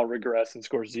when they all regress and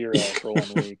score 0 for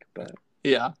 1 week. But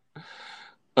yeah.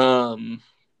 Do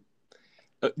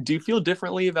you feel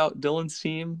differently about Dylan's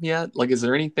team yet? Like, is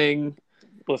there anything?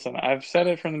 Listen, I've said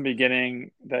it from the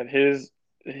beginning that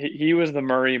he was the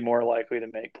Murray more likely to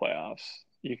make playoffs.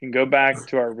 You can go back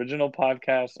to our original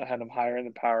podcast. I had him higher in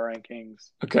the power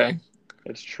rankings. Okay.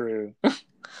 It's true.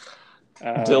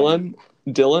 Dylan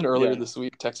earlier this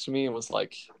week texted me and was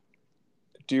like,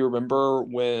 do you remember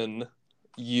when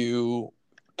you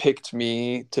picked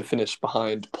me to finish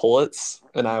behind Pullets?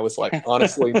 And I was like,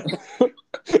 honestly,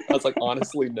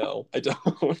 no, I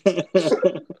don't.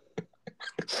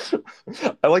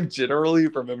 I generally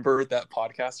remember that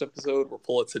podcast episode where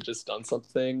Pullets had just done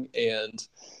something and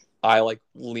I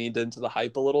leaned into the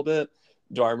hype a little bit.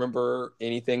 Do I remember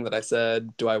anything that I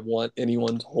said? Do I want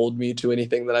anyone to hold me to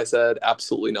anything that I said?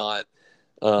 Absolutely not.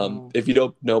 If you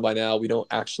don't know by now, we don't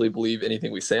actually believe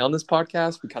anything we say on this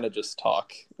podcast. We kind of just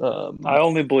talk. I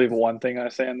only believe one thing I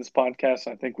say on this podcast.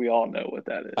 I think we all know what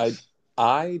that is.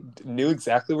 I knew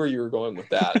exactly where you were going with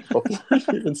that before you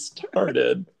even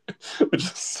started, which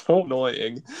is so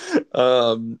annoying.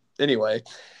 Anyway,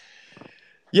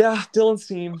 yeah, Dylan's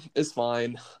team is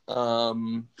fine.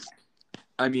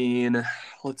 I mean,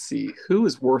 let's see. Who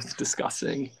is worth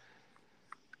discussing?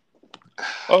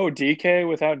 Oh, DK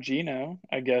without Geno,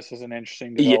 I guess, is an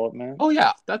interesting development. Yeah. Oh,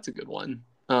 yeah, that's a good one.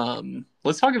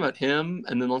 Let's talk about him,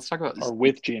 and then let's talk about... Or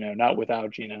with Geno, not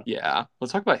without Geno. Yeah,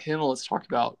 let's talk about him, and let's talk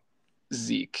about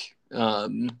Zeke.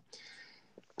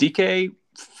 DK,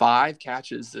 5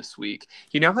 catches this week.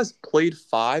 He now has played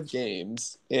 5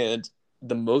 games, and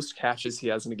the most catches he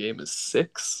has in a game is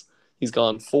 6. He's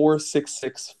gone 4, 6,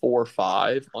 6, 4,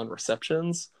 5 on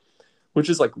receptions,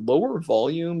 which is lower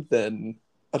volume than,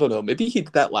 I don't know, maybe he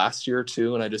did that last year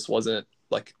too, and I just wasn't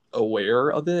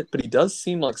aware of it. But he does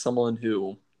seem like someone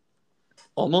who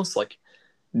almost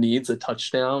needs a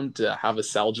touchdown to have a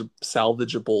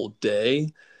salvageable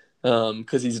day,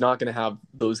 because he's not going to have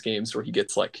those games where he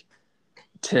gets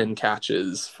 10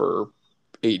 catches for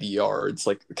 80 yards,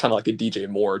 kind of like a DJ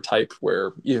Moore type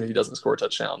where he doesn't score a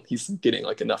touchdown. He's getting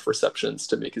enough receptions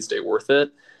to make his day worth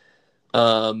it.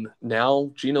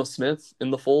 Now Geno Smith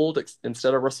in the fold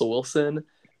instead of Russell Wilson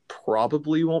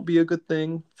probably won't be a good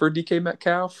thing for DK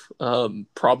Metcalf.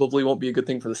 Probably won't be a good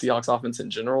thing for the Seahawks offense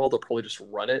in general. They'll probably just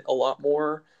run it a lot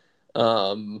more.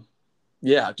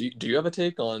 Yeah. Do you have a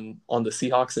take on the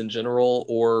Seahawks in general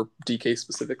or DK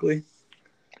specifically?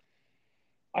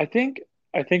 I think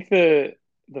the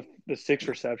 6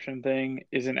 reception thing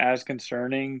isn't as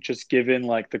concerning, just given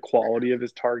the quality of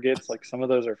his targets. Some of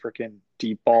those are freaking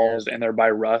deep balls, and they're by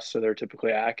Russ, so they're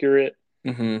typically accurate.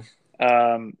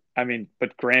 I mean,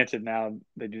 but granted, now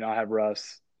they do not have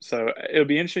Russ, so it'll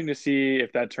be interesting to see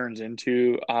if that turns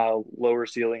into a lower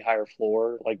ceiling, higher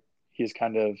floor. He's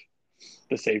kind of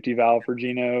the safety valve for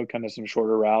Geno, kind of some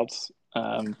shorter routes.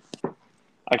 I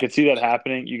could see that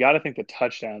happening. You got to think the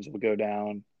touchdowns will go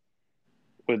down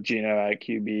with Geno at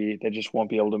QB. They just won't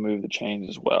be able to move the chains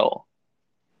as well.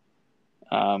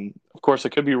 Of course, I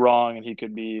could be wrong, and he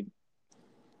could be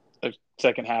a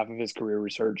second half of his career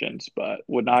resurgence, but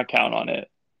would not count on it.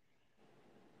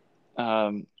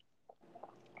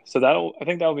 So I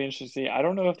think that'll be interesting. I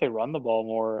don't know if they run the ball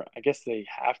more. I guess they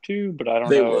have to, but I don't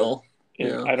They know will.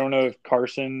 Yeah. I don't know if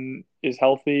Carson is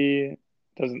healthy.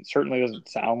 Certainly doesn't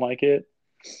sound like it.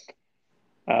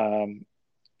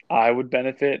 I would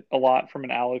benefit a lot from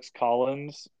an Alex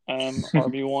Collins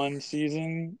RB1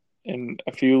 season in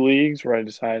a few leagues where I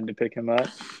decided to pick him up.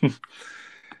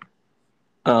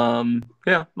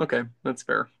 Yeah, okay, that's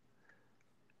fair.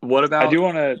 What about? I do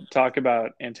want to talk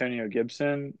about Antonio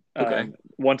Gibson. Okay.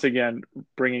 Once again,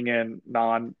 bringing in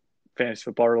non-fantasy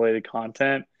football related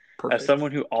content. Perfect. As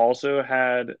someone who also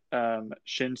had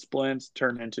shin splints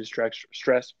turn into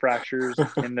stress fractures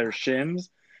in their shins,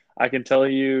 I can tell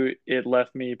you it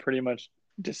left me pretty much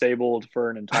disabled for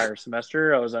an entire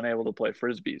semester. I was unable to play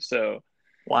Frisbee. So,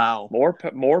 wow.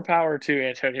 More power to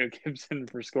Antonio Gibson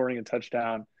for scoring a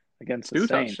touchdown against the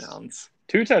Saints. 2 touchdowns.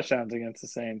 2 touchdowns against the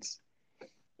Saints.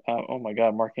 Oh my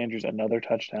God, Mark Andrews, another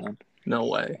touchdown. No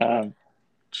way.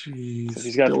 Jeez. So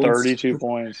he's got 32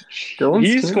 points.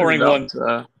 He's scoring one.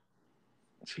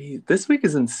 Gee, this week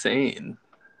is insane.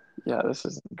 Yeah, this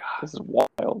is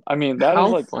wild. I mean, that is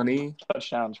like funny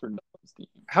touchdowns for Dylan's team.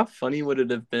 How funny would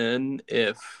it have been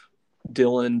if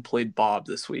Dylan played Bob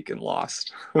this week and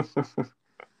lost?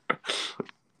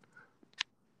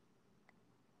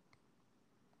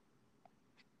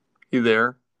 You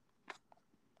there?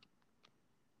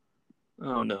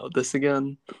 Oh no, this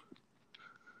again?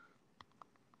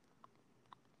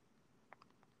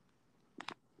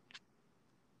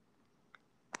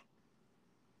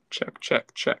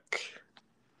 Check.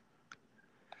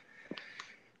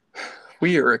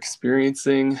 We are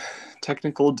experiencing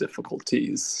technical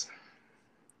difficulties.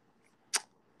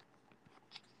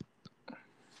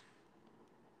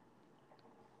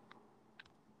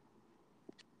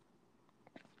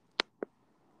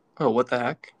 Oh, what the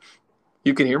heck?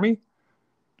 You can hear me?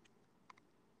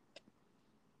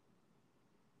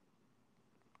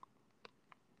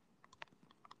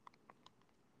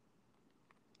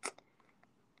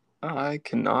 I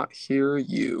cannot hear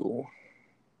you.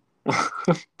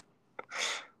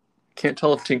 Can't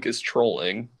tell if Tink is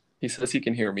trolling. He says he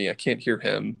can hear me. I can't hear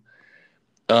him.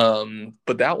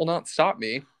 But that will not stop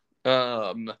me.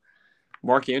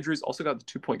 Mark Andrews also got the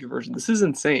 2-point conversion. This is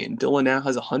insane. Dylan now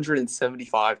has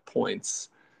 175 points.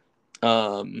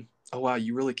 Oh, wow,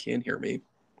 you really can hear me.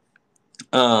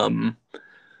 I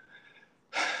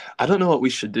don't know what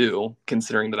we should do,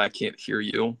 considering that I can't hear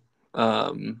you.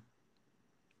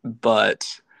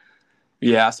 But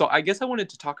yeah, so I guess I wanted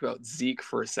to talk about Zeke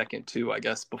for a second too, I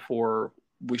guess, before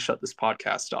we shut this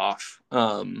podcast off.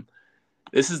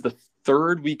 This is the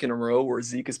third week in a row where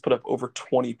Zeke has put up over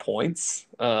 20 points.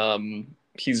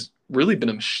 He's really been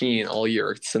a machine all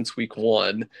year since week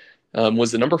 1.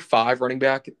 Was the number 5 running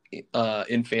back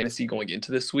in fantasy going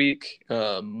into this week.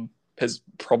 Has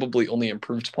probably only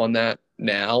improved upon that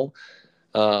now.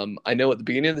 I know at the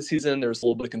beginning of the season, there was a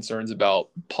little bit of concerns about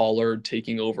Pollard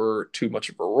taking over too much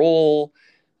of a role.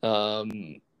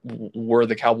 Were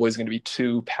the Cowboys going to be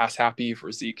too pass happy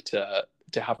for Zeke to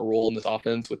have a role in this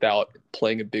offense without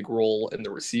playing a big role in the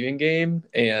receiving game?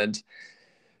 And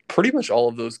pretty much all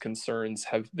of those concerns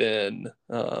have been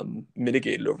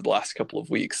mitigated over the last couple of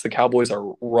weeks. The Cowboys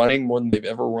are running more than they've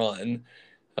ever run.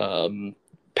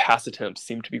 Pass attempts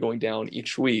seem to be going down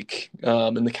each week.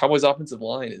 And the Cowboys offensive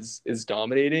line is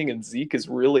dominating, and Zeke is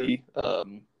really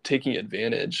taking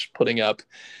advantage, putting up,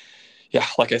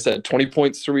 like I said, 20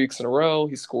 points 3 weeks in a row.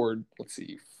 He scored,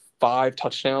 5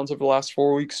 touchdowns over the last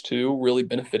 4 weeks too, really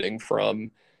benefiting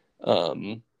from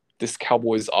this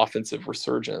Cowboys offensive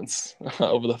resurgence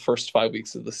over the first 5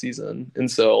 weeks of the season.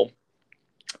 And so,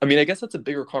 I mean, I guess that's a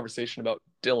bigger conversation about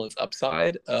Dylan's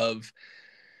upside of,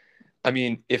 I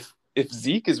mean, if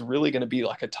Zeke is really going to be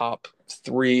like a top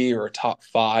 3 or a top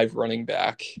 5 running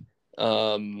back,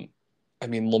 I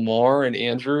mean, Lamar and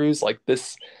Andrews, like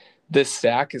this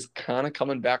stack is kind of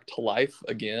coming back to life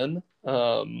again.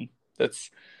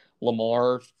 That's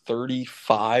Lamar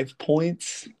 35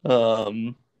 points.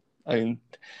 I mean,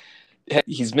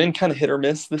 he's been kind of hit or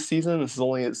miss this season. This is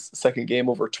only his second game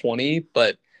over 20,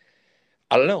 but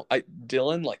I don't know.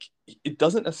 Dylan, it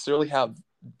doesn't necessarily have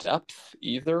depth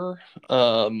either.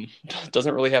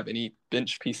 Doesn't really have any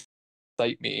bench piece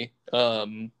excite me.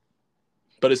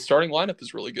 But his starting lineup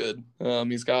is really good.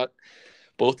 He's got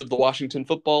both of the Washington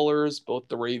footballers, both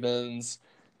the Ravens,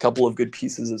 a couple of good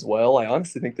pieces as well. I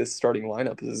honestly think this starting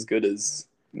lineup is as good as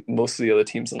most of the other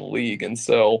teams in the league. And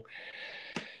so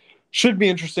should be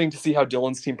interesting to see how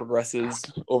Dylan's team progresses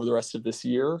over the rest of this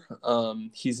year.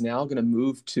 He's now going to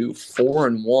move to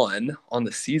 4-1 on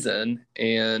the season,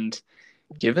 and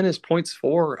given his points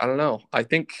for, I don't know. I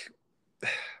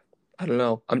don't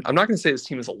know. I'm not going to say his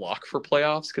team is a lock for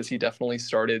playoffs because he definitely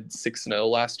started 6-0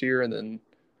 last year, and then,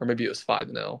 or maybe it was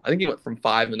 5-0. I think he went from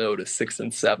 5-0 to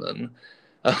 6-7,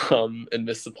 and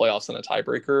missed the playoffs in a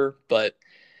tiebreaker. But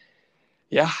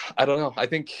yeah, I don't know. I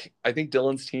think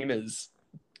Dylan's team is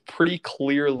pretty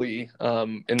clearly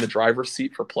in the driver's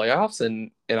seat for playoffs,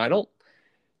 and I don't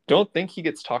think he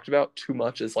gets talked about too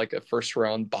much as like a first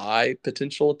round bye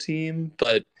potential team,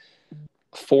 but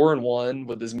 4-1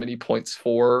 with as many points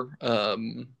for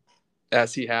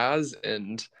as he has,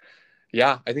 and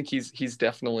yeah, I think he's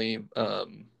definitely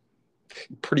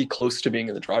pretty close to being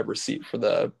in the driver's seat for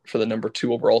the number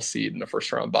 2 overall seed in a first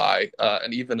round bye,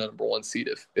 and even a number 1 seed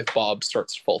if Bob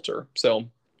starts to falter. So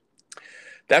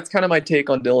that's kind of my take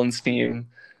on Dylan's team.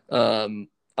 I'm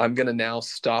going to now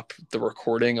stop the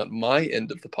recording on my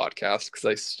end of the podcast because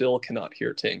I still cannot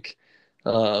hear Tink.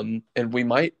 And we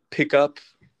might pick up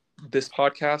this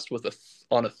podcast with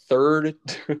on a third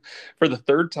for the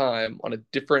third time on a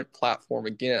different platform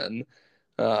again,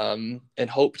 and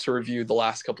hope to review the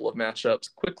last couple of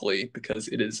matchups quickly because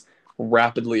it is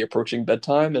rapidly approaching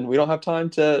bedtime and we don't have time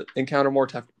to encounter more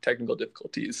technical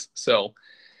difficulties. So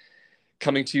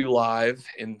coming to you live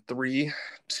in 3,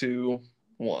 2,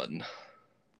 1.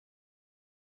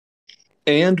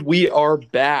 And we are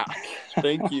back.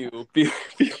 Thank you,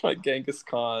 Feel Like Genghis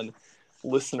Khan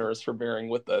listeners, for bearing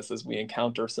with us as we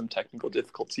encounter some technical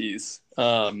difficulties.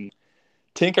 Tink,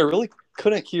 I really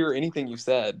couldn't hear anything you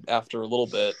said after a little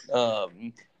bit.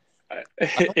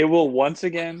 It will once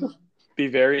again be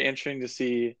very interesting to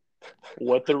see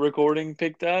what the recording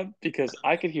picked up because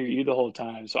I could hear you the whole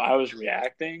time, so I was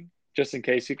reacting just in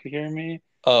case you could hear me.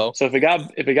 Oh, So if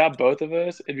it got both of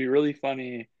us, it'd be really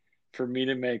funny for me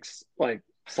to make like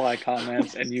sly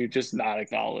comments and you just not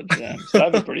acknowledge them. So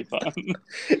that'd be pretty fun.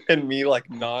 And me like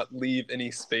not leave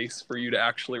any space for you to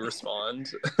actually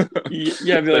respond.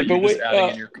 Yeah, I'd be So like, but you just wait, adding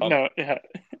in your comment. no,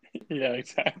 yeah,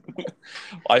 exactly.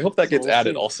 I hope that So gets we'll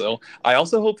added see. also. I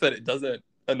also hope that it doesn't.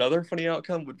 Another funny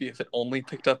outcome would be if it only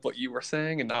picked up what you were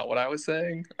saying and not what I was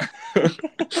saying.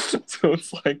 So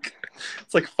it's like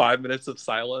 5 minutes of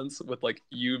silence with like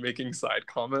you making side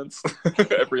comments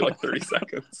every like 30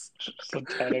 seconds. Just a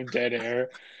ton of dead air.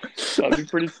 That'd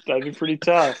be pretty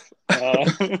tough.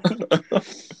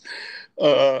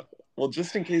 Well,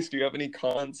 just in case, do you have any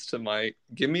comments to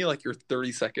give me like your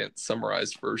 30-second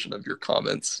summarized version of your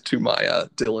comments to my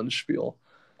Dylan spiel?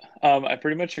 I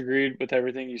pretty much agreed with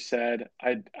everything you said.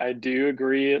 I do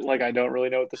agree. Like, I don't really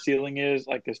know what the ceiling is.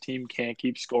 Like, this team can't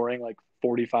keep scoring like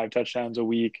 45 touchdowns a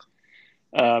week.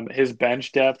 His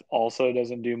bench depth also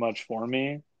doesn't do much for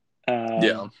me.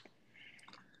 Yeah.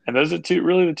 And those are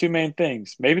the two main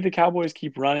things. Maybe the Cowboys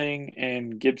keep running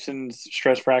and Gibson's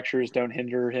stress fractures don't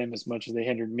hinder him as much as they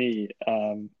hindered me.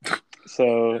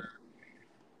 So,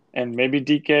 and maybe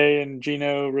DK and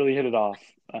Gino really hit it off.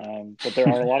 But there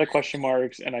are a lot of question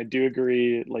marks, and I do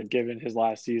agree, like, given his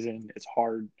last season, it's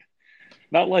hard.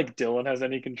 Not like Dylan has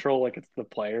any control, like it's the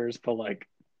players, but like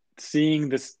seeing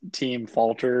this team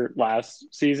falter last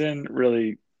season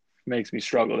really makes me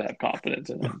struggle to have confidence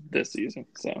in them this season.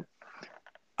 So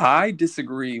I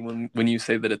disagree when you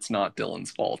say that it's not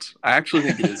Dylan's fault. I actually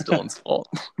think it is Dylan's fault.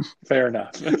 fair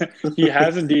enough. He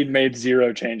has indeed made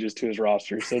 0 changes to his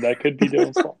roster, so that could be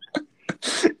Dylan's fault.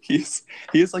 He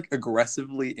is like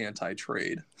aggressively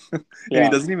anti-trade, and Yeah. he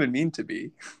doesn't even mean to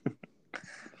be.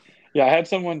 Yeah, I had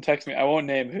someone text me. I won't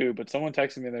name who, but someone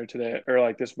texted me there today or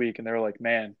like this week, and they were like,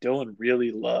 "Man, Dylan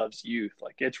really loves youth.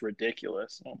 Like it's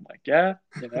ridiculous." And I'm like, "Yeah,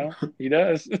 he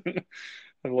does."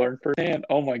 I've learned firsthand.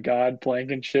 Oh my God,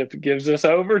 Blankenship gives us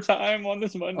overtime on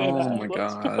this Monday Oh night. my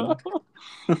Let's go.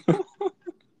 God.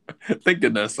 Thank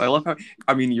goodness. I love how,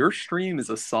 I mean, your stream is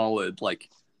a solid like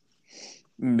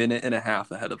minute and a half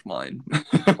ahead of mine.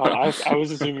 Oh, I was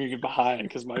assuming you get behind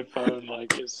because my phone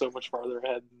like is so much farther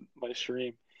ahead than my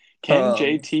stream. Can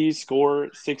JT score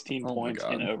 16 oh my points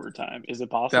in God. overtime? Is it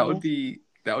That would possible?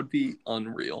 be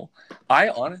unreal. I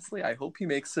hope he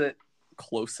makes it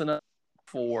close enough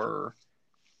for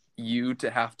you to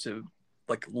have to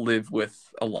like live with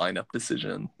a lineup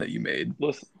decision that you made.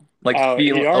 Listen, Like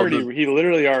he the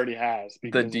literally already has the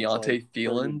because it's like Deontay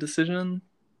Thielen decision,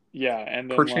 yeah, and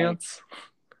then like perchance.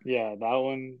 yeah,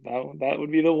 that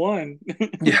would be the one.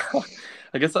 Yeah,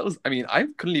 I guess that was. I mean, I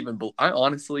couldn't even. I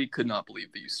honestly could not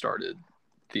believe that you started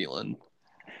Thielen.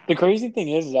 The crazy thing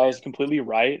is I was completely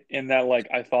right in that like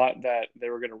I thought that they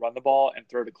were going to run the ball and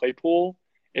throw to Claypool.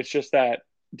 It's just that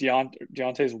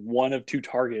Deontay's one of 2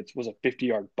 targets was a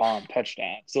 50-yard bomb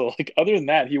touchdown. So like other than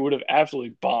that, he would have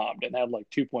absolutely bombed and had like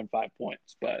 2.5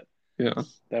 points. But Yeah,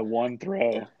 that one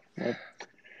throw. Yep.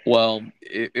 Well,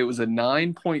 it was a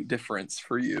 9-point difference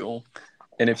for you.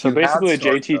 And if So you had basically, a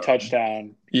started JT them,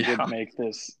 touchdown yeah, would make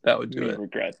that would do me it.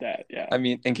 regret that. Yeah. I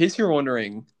mean, in case you were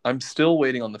wondering, I'm still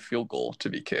waiting on the field goal to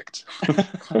be kicked.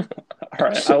 All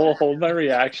right. I will hold my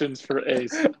reactions for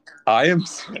Ace. I'm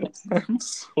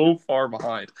so far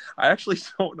behind. I actually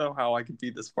don't know how I could be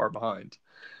this far behind.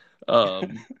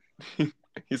 Um,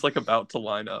 he's like about to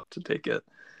line up to take it.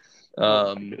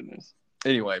 Oh my goodness.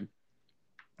 Anyway,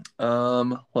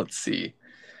 let's see.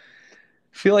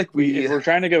 I feel like If we're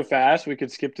trying to go fast, we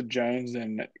could skip to Jones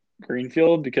and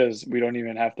Greenfield because we don't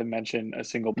even have to mention a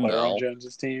single player on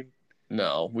Jones's team.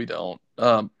 No, we don't.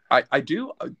 I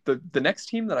do the next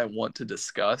team that I want to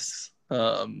discuss,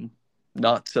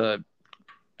 not to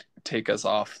take us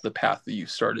off the path that you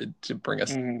started to bring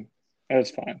us.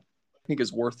 That's fine. I think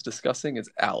is worth discussing is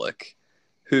Alec,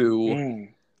 who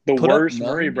the worst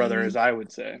Murray brother, as I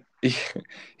would say.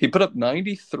 He put up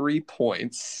 93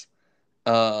 points,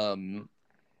 and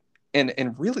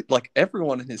really like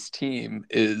everyone in his team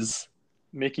is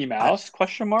Mickey Mouse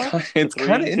question mark. It's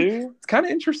kind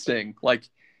of interesting. Like,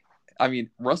 I mean,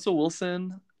 Russell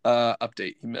Wilson.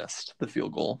 Update: he missed the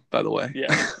field goal. By the way.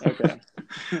 Yeah. Okay.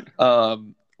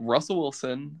 Russell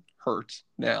Wilson hurt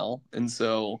now, and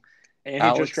so. And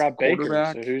he just dropped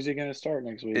Baker. So who's he going to start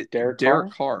next week? Derek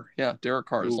Carr. Yeah, Derek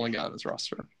Carr is the only guy on his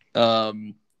roster.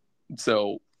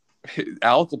 So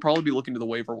Alec will probably be looking to the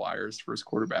waiver wires for his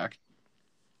quarterback.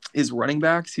 His running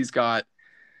backs, he's got.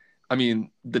 I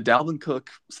mean, the Dalvin Cook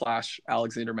 /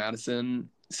 Alexander Mattison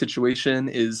situation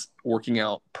is working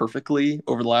out perfectly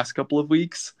over the last couple of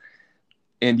weeks.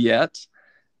 And yet,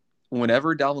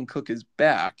 whenever Dalvin Cook is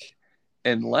back,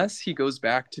 unless he goes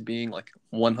back to being like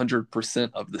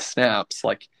 100% of the snaps,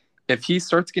 like if he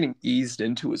starts getting eased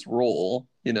into his role,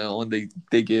 and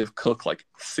they give Cook like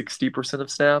 60% of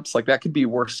snaps, like that could be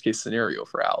worst case scenario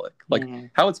for Alec. Like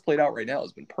how it's played out right now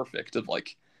has been perfect of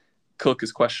like, Cook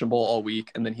is questionable all week,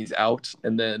 and then he's out,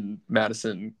 and then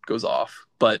Madison goes off.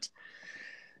 But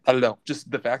I don't know.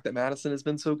 Just the fact that Madison has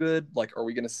been so good, like, are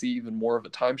we going to see even more of a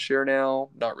timeshare now?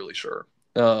 Not really sure.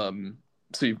 So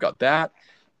you've got that.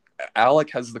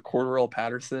 Alec has the Cordarrelle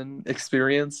Patterson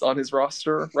experience on his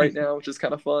roster right now, which is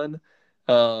kind of fun.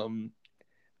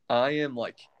 I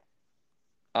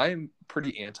am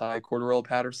pretty anti Cordarrelle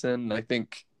Patterson. I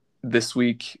think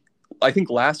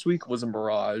last week was a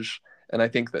mirage. And I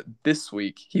think that this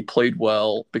week he played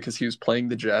well because he was playing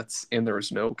the Jets and there was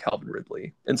no Calvin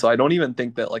Ridley. And so I don't even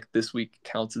think that like this week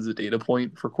counts as a data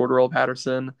point for Cordarrelle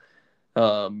Patterson.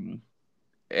 And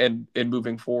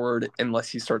moving forward, unless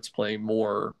he starts playing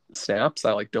more snaps,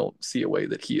 I like don't see a way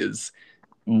that he is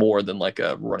more than like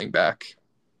a running back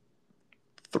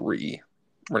 3,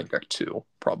 running back 2,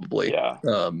 probably. Yeah.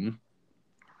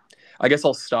 I guess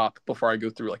I'll stop before I go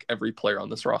through like every player on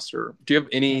this roster. Do you have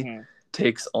any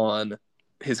takes on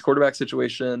his quarterback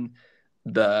situation,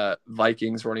 the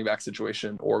Vikings running back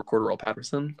situation, or Cordarrelle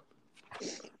Patterson?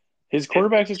 His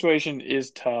quarterback situation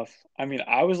is tough. I mean,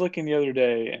 I was looking the other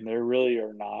day, and there really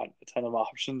are not a ton of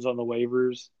options on the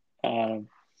waivers. I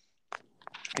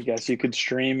guess you could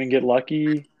stream and get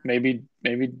lucky. Maybe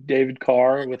David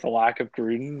Carr, with a lack of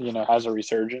Gruden, has a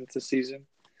resurgence this season.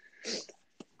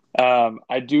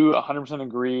 I do 100%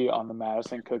 agree on the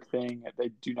Madison Cook thing. They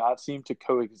do not seem to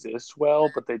coexist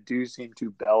well, but they do seem to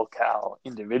bell cow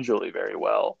individually very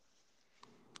well.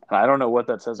 And I don't know what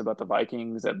that says about the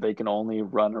Vikings, that they can only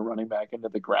run a running back into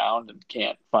the ground and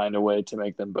can't find a way to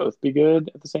make them both be good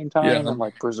at the same time and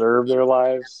like preserve their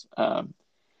lives. And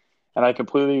I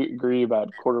completely agree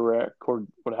about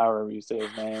however you say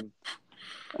his name.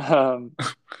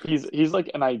 He's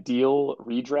like an ideal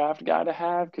redraft guy to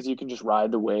have because you can just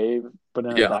ride the wave, but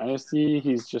in a dynasty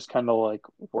he's just kind of like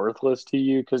worthless to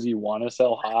you because you want to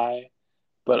sell high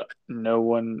but no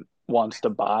one wants to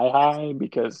buy high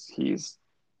because he's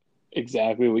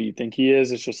exactly what you think he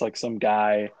is. It's just like some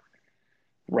guy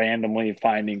randomly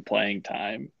finding playing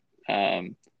time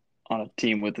on a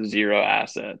team with 0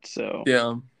 assets. So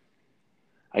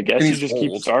I guess you just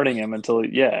keep starting him until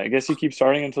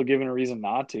given a reason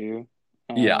not to.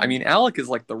 I mean, Alec is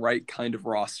like the right kind of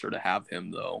roster to have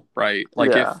him, though, right?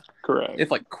 Like, correct. If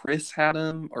like Chris had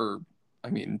him, or I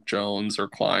mean Jones or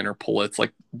Klein or Pullitz,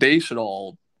 like they should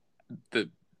all, the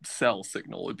sell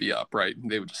signal would be up, right?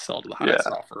 They would just sell to the highest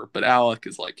offer. But Alec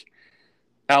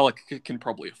can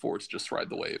probably afford to just ride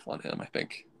the wave on him, I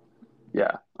think.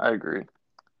 Yeah, I agree.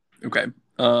 Okay.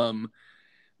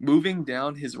 Moving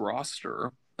down his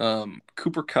roster,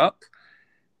 Cooper Kupp,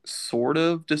 sort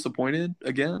of disappointed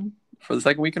again for the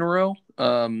second week in a row.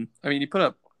 I mean,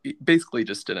 he basically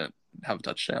just didn't have a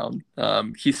touchdown.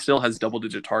 He still has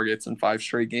double-digit targets in 5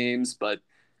 straight games, but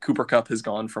Cooper Kupp has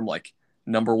gone from like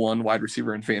number one wide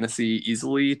receiver in fantasy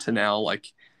easily to now like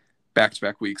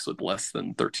back-to-back weeks with less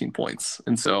than 13 points.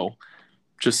 And so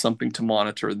just something to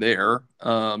monitor there.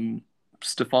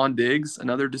 Stephon Diggs,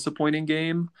 another disappointing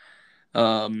game.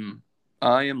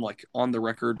 I am like on the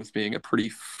record with being a pretty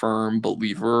firm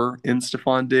believer in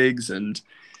Stephon Diggs and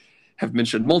have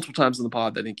mentioned multiple times in the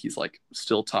pod that I think he's like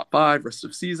still top 5 rest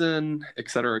of season, et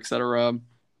cetera, et cetera.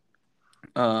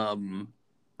 I'm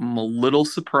a little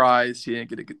surprised he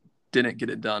didn't get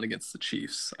it done against the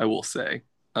Chiefs, I will say.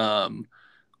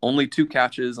 Only 2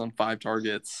 catches on 5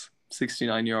 targets,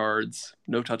 69 yards,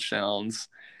 no touchdowns.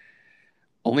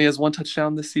 Only has 1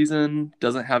 touchdown this season,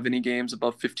 doesn't have any games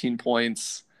above 15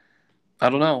 points. I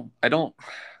don't know.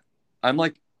 I'm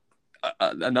like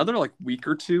another like week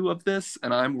or 2 of this,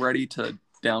 and I'm ready to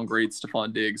downgrade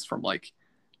Stephon Diggs from like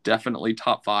definitely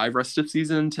top 5 rest of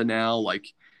season to now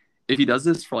like if he does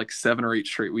this for like 7 or 8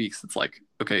 straight weeks, it's like,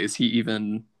 okay, is he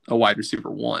even a wide receiver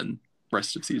 1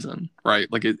 rest of season,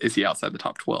 right? Like, is he outside the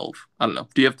top 12? I don't know.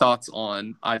 Do you have thoughts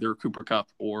on either Cooper Kupp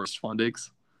or Stephon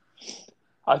Diggs?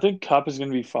 I think Kupp is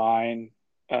going to be fine.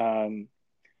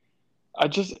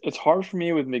 It's hard for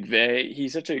me with McVay.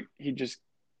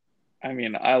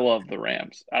 I love the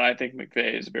Rams, and I think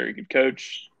McVay is a very good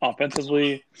coach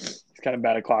offensively. He's kind of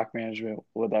bad at clock management,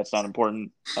 but that's not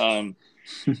important.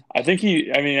 I think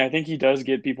he does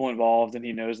get people involved, and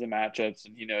he knows the matchups,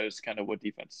 and he knows kind of what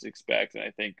defenses expect. And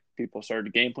I think people started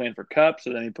to game plan for Kupp,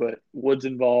 so then he put Woods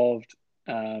involved,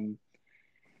 and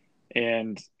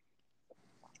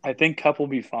I think Kupp will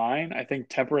be fine. I think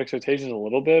temper expectations a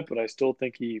little bit, but I still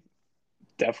think he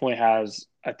definitely has.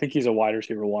 I think he's a wide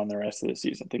receiver 1 the rest of the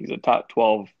season. I think he's a top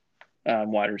 12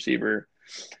 wide receiver.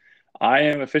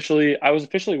 I was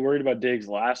officially worried about Diggs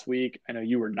last week. I know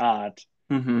you were not.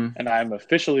 Mm-hmm. And I'm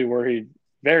officially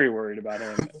very worried about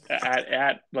him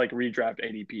at like redraft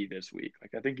ADP this week.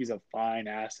 Like, I think he's a fine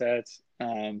asset.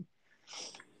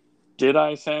 Did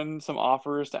I send some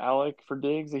offers to Alec for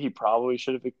Diggs that he probably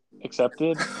should have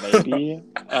accepted? Maybe.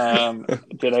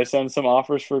 Did I send some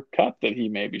offers for Kupp that he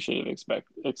maybe should have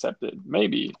accepted?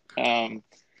 Maybe.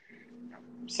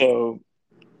 So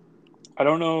I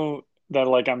don't know that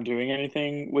like I'm doing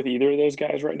anything with either of those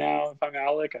guys right now. If I'm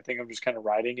Alec, I think I'm just kind of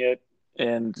riding it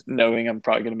and knowing I'm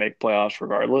probably going to make playoffs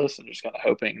regardless, and just kind of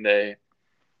hoping they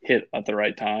hit at the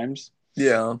right times.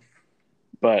 Yeah.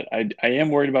 But I am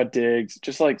worried about Diggs.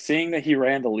 Just like seeing that he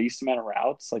ran the least amount of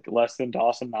routes, like less than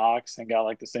Dawson Knox, and got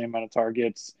like the same amount of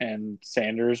targets, and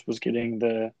Sanders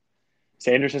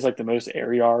has like the most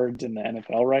air yards in the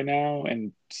NFL right now,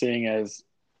 and seeing as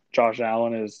Josh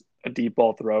Allen is a deep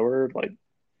ball thrower, like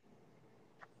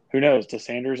who knows? Does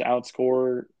Sanders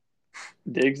outscore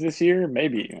Diggs this year?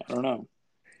 Maybe. I don't know.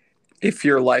 If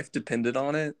your life depended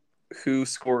on it, who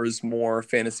scores more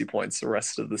fantasy points the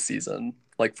rest of the season,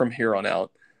 like from here on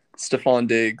out? Stephon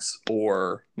Diggs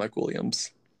or Mike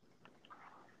Williams?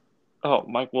 Oh,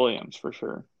 Mike Williams for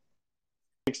sure.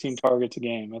 16 targets a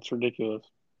game. That's ridiculous.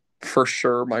 For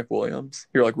sure, Mike Williams.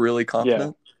 You're like really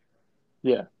confident?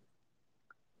 Yeah.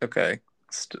 Okay.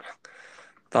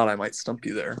 Thought I might stump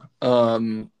you there.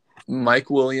 Mike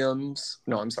Williams.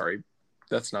 No, I'm sorry.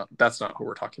 That's not who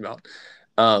we're talking about.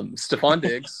 Stephon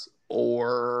Diggs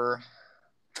or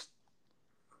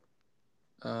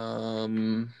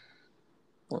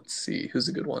let's see, who's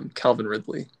a good one? Calvin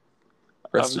Ridley.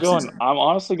 I'm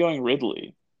honestly going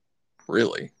Ridley.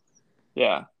 Really?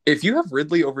 Yeah. If you have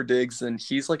Ridley over Diggs, then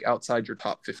he's like outside your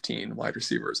top 15 wide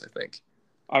receivers, I think.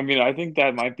 I mean, I think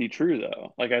that might be true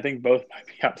though. Like, I think both might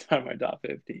be outside my top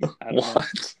 15. I don't know.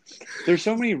 There's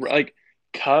so many like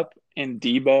Kupp and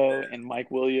Debo and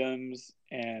Mike Williams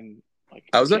and like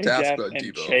I was about to ask about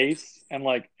Debo. Chase and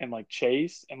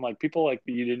Chase and like people like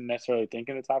you didn't necessarily think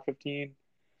in the top 15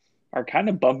 are kind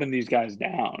of bumping these guys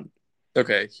down.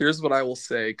 Okay, here's what I will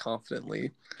say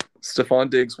confidently. Stephon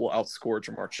Diggs will outscore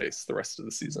Jamar Chase the rest of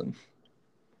the season.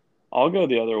 I'll go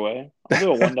the other way. I'll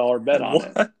do a $1 bet on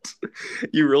it.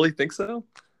 You really think so?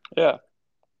 Yeah.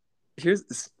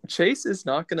 Chase is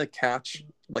not going to catch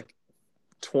like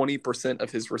 20%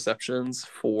 of his receptions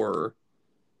for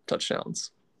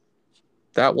touchdowns.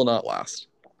 That will not last.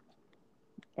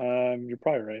 You're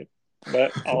probably right,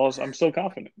 but I'm still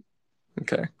confident.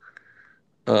 Okay.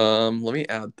 Let me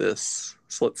add this.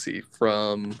 So let's see.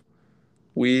 From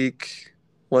week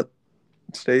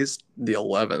today's the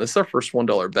 11th. This is our first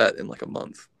 $1 bet in like a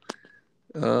month.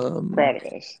 Proud of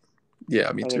us.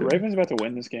 Yeah, me too. The Ravens about to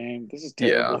win this game. This is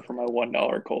terrible for my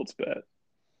 $1 Colts bet.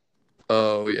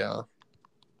 Oh yeah.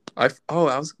 I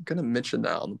was gonna mention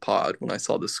that on the pod when I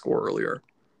saw the score earlier.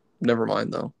 Never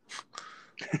mind though.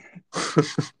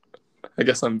 I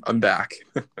guess I'm back.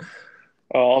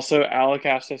 Also, Alec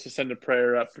asked us to send a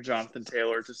prayer up for Jonathan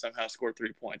Taylor to somehow score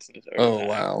 3 points in his Oh, overtime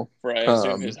wow. for, I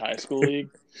assume, his high school league.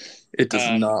 It does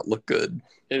Um, not look good.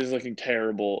 it is looking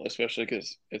terrible, especially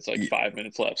because it's like Yeah. 5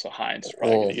 minutes left, so Hines is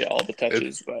probably going Well, to get all the touches.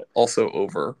 it's But also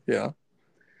over. Yeah. is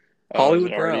it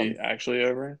Hollywood already Brown. actually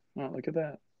over? Oh, look at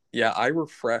that. Yeah, I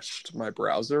refreshed my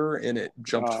browser and it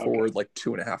jumped Okay. forward like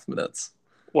 2.5 minutes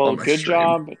Well, on my good stream.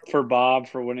 job for Bob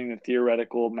for winning the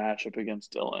theoretical matchup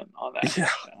against Dylan on that Yeah,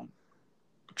 touchdown.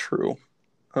 true.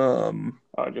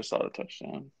 I just saw the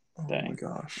touchdown. Oh my Dang.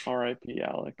 gosh. R.I.P.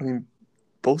 Alec. I mean,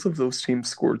 both of those teams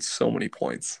scored so many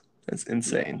points. It's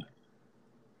insane.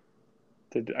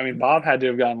 Bob had to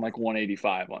have gotten like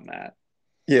 185 on that.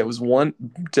 Yeah, it was one.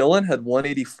 Dylan had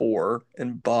 184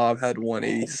 and Bob had Oh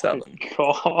 187. my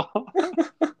god.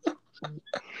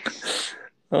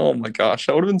 Oh my gosh,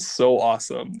 that would have been so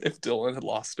awesome if Dylan had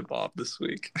lost to Bob this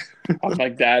week. I'm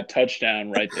like, that touchdown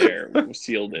right there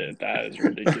sealed it. That is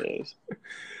ridiculous.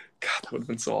 God, that would have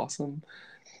been so awesome.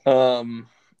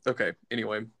 Okay,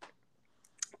 anyway,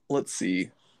 let's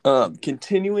see.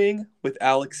 Continuing with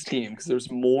Alex's team, because there's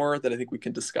more that I think we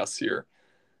can discuss here.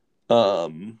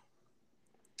 Darren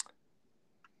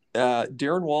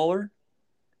Waller,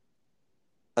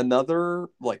 another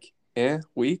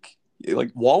week.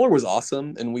 Like Waller was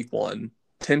awesome in week 1.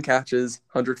 10 catches,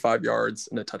 105 yards,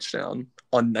 and a touchdown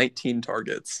on 19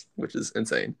 targets, which is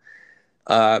insane.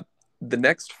 The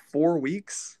next 4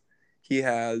 weeks, he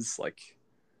has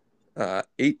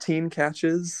 18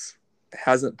 catches,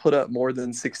 hasn't put up more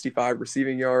than 65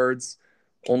 receiving yards,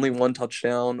 only 1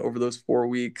 touchdown over those 4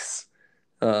 weeks.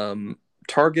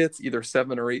 Targets, either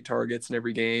 7 or 8 targets in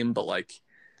every game, but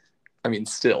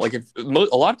still, if a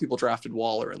lot of people drafted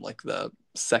Waller in the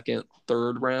second,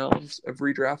 third rounds of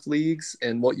redraft leagues,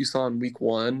 and what you saw in week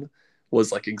 1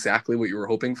 was exactly what you were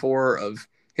hoping for, of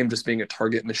him just being a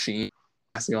target machine,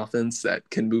 passing offense that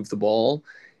can move the ball.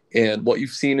 And what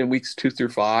you've seen in weeks 2 through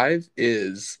 5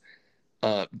 is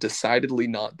decidedly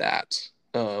not that.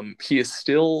 He is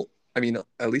still,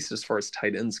 at least as far as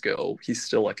tight ends go, he's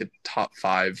still a top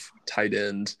 5 tight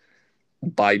end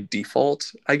by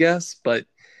default, I guess. But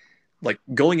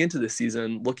going into the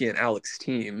season, looking at Alex's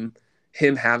team,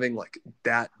 him having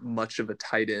that much of a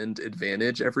tight end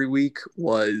advantage every week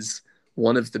was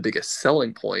one of the biggest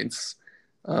selling points.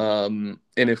 And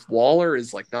if Waller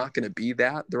is not going to be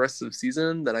that the rest of the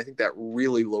season, then I think that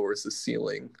really lowers the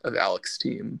ceiling of Alex's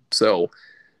team. So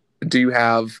do you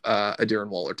have a Darren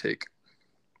Waller take?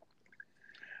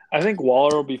 I think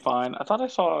Waller will be fine. I thought I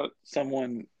saw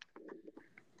someone.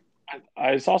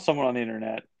 I saw someone on the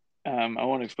internet. I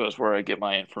won't expose where I get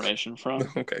my information from.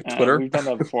 Okay, Twitter. We've done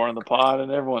that before on the pod,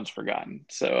 and everyone's forgotten.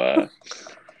 So,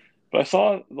 but I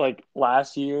saw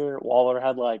last year Waller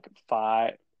had 5,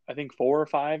 I think 4 or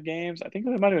 5 games. I think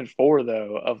it might have been 4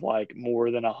 though, of more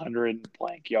than 100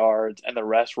 blank yards, and the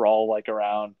rest were all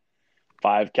around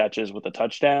 5 catches with a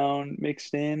touchdown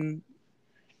mixed in.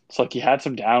 So he had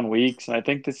some down weeks, and I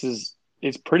think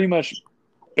it's pretty much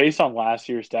based on last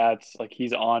year's stats.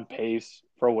 He's on pace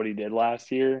for what he did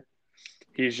last year.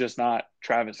 He's just not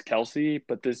Travis Kelce,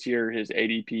 but this year his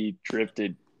ADP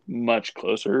drifted much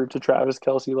closer to Travis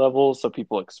Kelce levels, so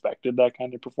people expected that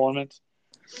kind of performance.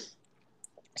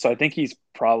 So I think he's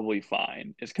probably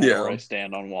fine, is kind of where I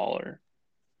stand on Waller.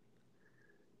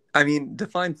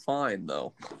 Define fine,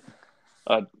 though.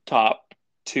 Top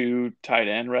 2 tight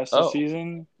end rest of the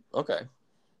season. Okay.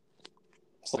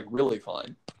 It's really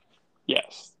fine.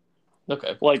 Yes.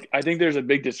 Okay. I think there's a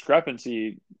big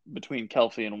discrepancy between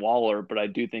Kelce and Waller, but I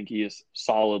do think he is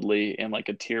solidly in a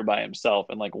tier by himself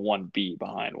and 1B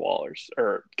behind Waller's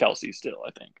or Kelce still,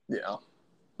 I think. Yeah.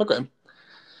 Okay.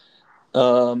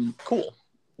 Cool.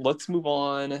 Let's move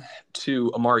on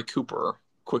to Amari Cooper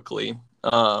quickly.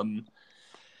 The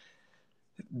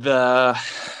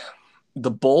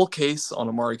bull case on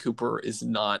Amari Cooper is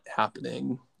not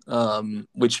happening,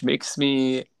 which makes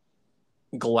me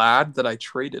glad that I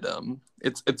traded him.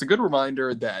 It's a good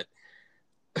reminder that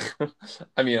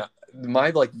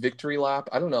my victory lap,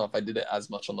 I don't know if I did it as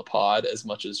much on the pod as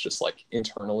much as just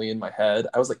internally in my head.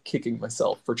 I was kicking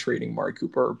myself for trading Amari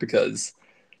Cooper because,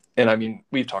 and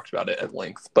we've talked about it at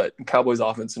length, but Cowboys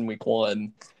offense in week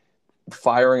 1,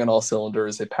 firing on all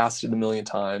cylinders. They passed it a million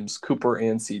times. Cooper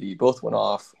and CD both went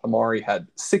off. Amari had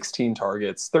 16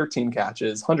 targets, 13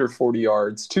 catches, 140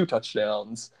 yards, 2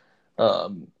 touchdowns,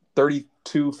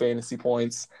 32 fantasy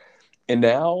points. And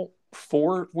now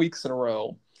 4 weeks in a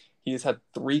row, he has had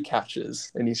 3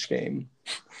 catches in each game.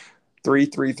 3,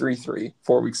 3, 3, 3,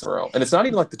 4 weeks in a row. And it's not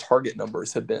even the target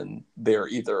numbers have been there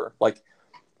either.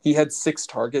 He had 6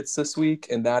 targets this week,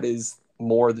 and that is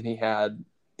more than he had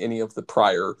any of the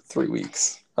prior 3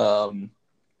 weeks.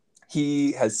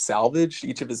 he has salvaged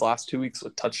each of his last 2 weeks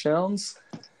with touchdowns,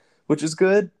 which is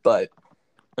good. But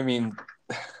I mean,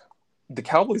 the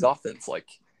Cowboys offense, like,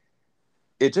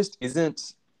 it just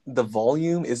isn't, the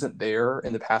volume isn't there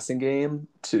in the passing game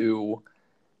to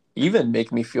even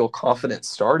make me feel confident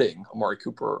starting Amari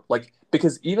Cooper. Like,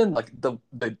 because even like the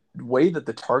way that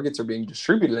the targets are being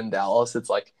distributed in Dallas, it's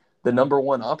like the number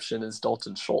one option is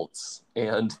Dalton Schultz,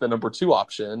 and the number two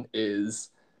option is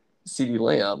CeeDee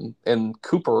Lamb, and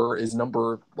Cooper is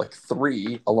number like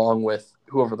 3, along with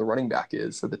whoever the running back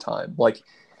is at the time. Like,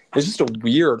 it's just a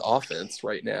weird offense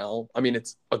right now. I mean,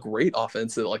 it's a great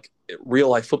offense. That, like, real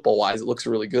life football wise, it looks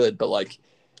really good. But like,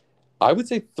 I would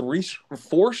say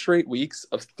 4 straight weeks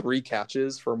of 3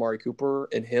 catches for Amari Cooper,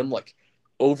 and him like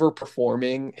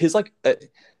overperforming his like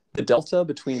the delta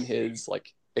between his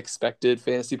like expected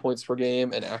fantasy points per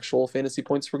game and actual fantasy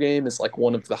points per game is like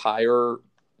one of the higher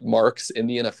marks in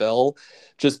the NFL,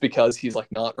 just because he's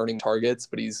like not earning targets,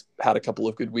 but he's had a couple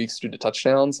of good weeks due to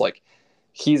touchdowns. Like,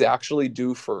 he's actually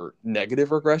due for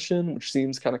negative regression, which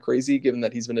seems kind of crazy given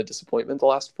that he's been a disappointment the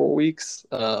last 4 weeks.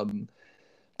 But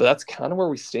that's kind of where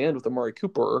we stand with Amari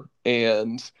Cooper.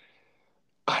 And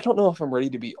I don't know if I'm ready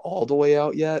to be all the way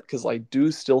out yet, because I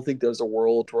do still think there's a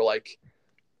world where like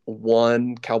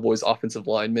one Cowboys offensive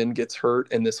lineman gets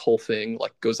hurt and this whole thing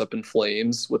like goes up in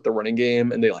flames with the running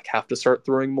game and they like have to start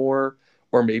throwing more,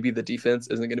 or maybe the defense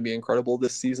isn't going to be incredible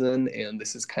this season and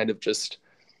this is kind of just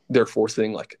they're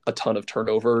forcing like a ton of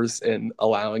turnovers and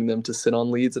allowing them to sit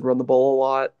on leads and run the ball a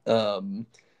lot.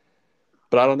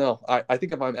 But I don't know. I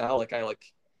think if I'm Alec, I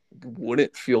like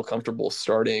wouldn't feel comfortable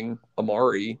starting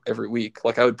Amari every week.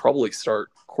 Like, I would probably start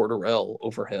Cordarrelle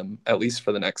over him at least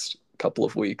for the next couple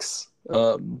of weeks. I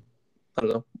don't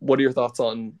know. What are your thoughts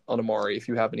on Amari, if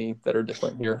you have any that are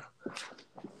different here?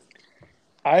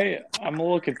 I'm a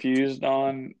little confused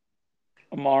on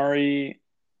Amari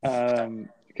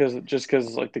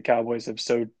because like the Cowboys have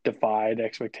so defied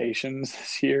expectations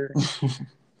this year.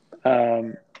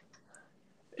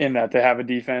 In that they have a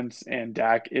defense and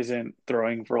Dak isn't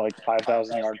throwing for like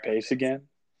 5,000 yard pace again.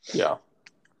 Yeah.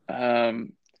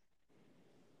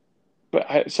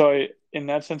 In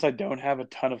that sense, I don't have a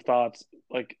ton of thoughts,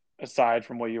 like, aside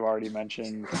from what you already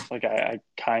mentioned. Like, I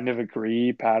kind of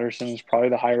agree Patterson is probably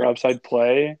the higher upside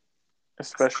play,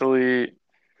 especially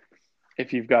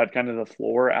if you've got kind of the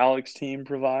floor Alex team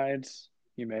provides.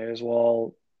 You may as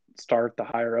well start the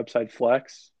higher upside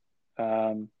flex.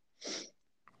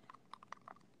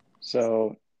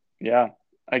 So, yeah,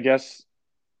 I guess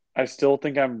I still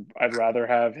think I'd rather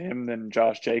have him than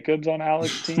Josh Jacobs on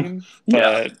Alex's team,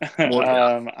 Yeah. but Well,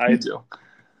 yeah, me too.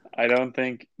 I don't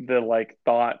think the like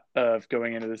thought of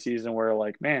going into the season where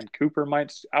like, man, Cooper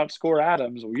might outscore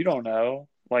Adams, we don't know.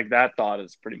 Like, that thought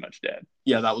is pretty much dead.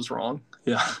 Yeah, that was wrong.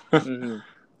 Yeah. Mm-hmm.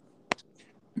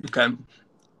 Okay.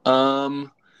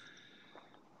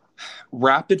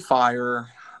 Rapid fire.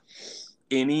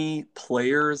 Any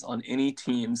players on any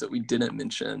teams that we didn't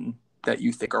mention that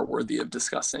you think are worthy of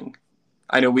discussing?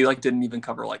 I know we like didn't even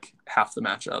cover like half the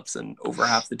matchups and over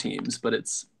half the teams, but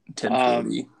it's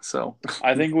 10:40. So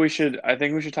I think we should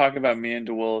talk about me and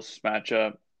DeWillis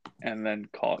matchup and then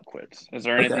call it quits. Is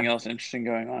there anything else interesting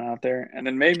going on out there? And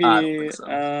then maybe I don't think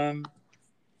so.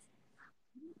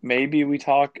 Maybe we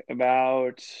talk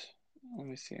about, let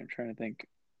me see, I'm trying to think.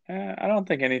 I don't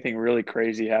think anything really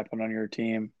crazy happened on your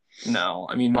team. No,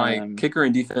 I mean, my kicker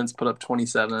and defense put up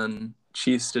 27.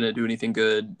 Chiefs didn't do anything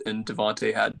good, and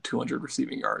Devontae had 200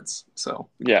 receiving yards. So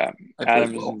yeah,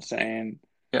 Adams is insane.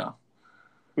 Yeah,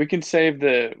 we can save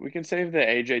the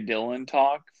AJ Dillon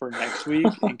talk for next week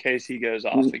in case he goes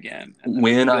off again. And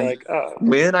when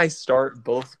I start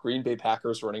both Green Bay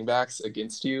Packers running backs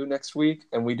against you next week,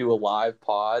 and we do a live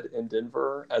pod in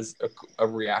Denver as a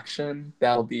reaction,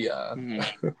 that'll be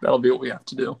that'll be what we have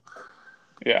to do.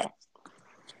 Yeah.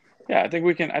 Yeah, I think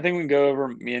we can go over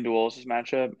me and DeWillis'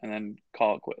 matchup and then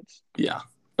call it quits. Yeah.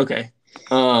 Okay.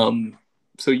 So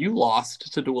you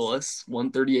lost to DeWillis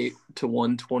 138 to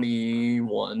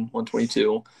 121,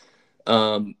 122.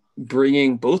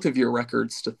 Bringing both of your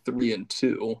records to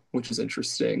 3-2, which is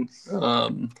interesting.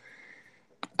 I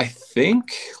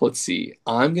think, let's see,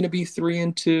 I'm going to be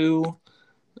 3-2.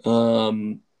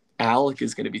 Alec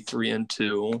is going to be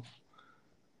 3-2.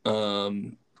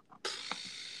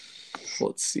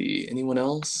 Let's see, anyone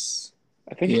else?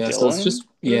 I think Dylan, so it's just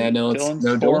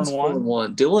Dylan's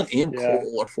 4-1. Dylan and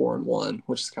Cole are 4-1,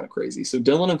 which is kind of crazy. So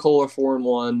Dylan and Cole are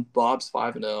 4-1. Bob's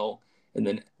 5-0, and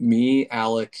then me,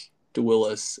 Alec,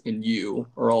 DeWillis, and you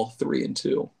are all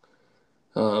 3-2.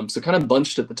 So kind of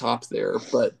bunched at the top there,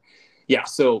 but yeah.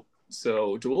 So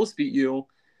DeWillis beat you.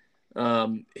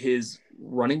 His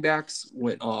running backs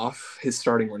went off, his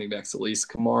starting running backs at least.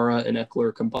 Kamara and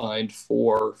Eckler combined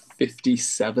for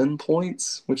 57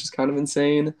 points, which is kind of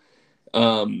insane.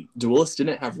 DeWillis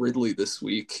didn't have Ridley this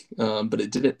week, but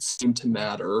it didn't seem to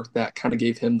matter. That kind of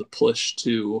gave him the push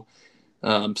to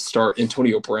start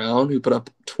Antonio Brown, who put up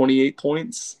 28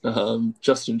 points.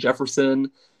 Justin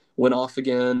Jefferson went off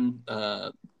again.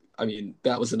 I mean,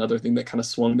 that was another thing that kind of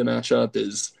swung the matchup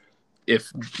is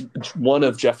if one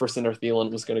of Jefferson or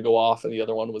Thielen was going to go off and the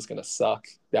other one was going to suck,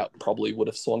 that probably would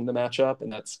have swung the matchup.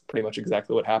 And that's pretty much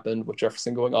exactly what happened with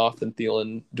Jefferson going off and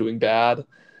Thielen doing bad.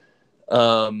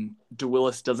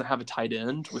 DeWillis doesn't have a tight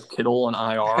end with Kittle on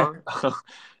IR.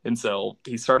 And so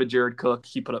he started Jared Cook.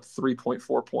 He put up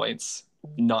 3.4 points.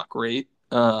 Not great.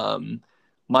 Miles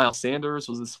Sanders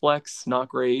was his flex. Not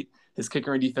great. His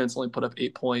kicker and defense only put up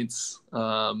 8 points.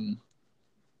 But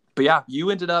yeah,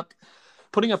 you ended up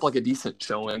putting up like a decent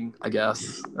showing, I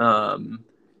guess.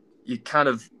 You kind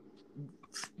of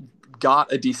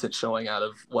got a decent showing out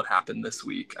of what happened this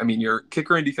week. I mean, your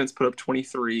kicker and defense put up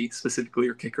 23, specifically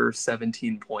your kicker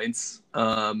 17 points.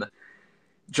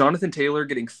 Jonathan Taylor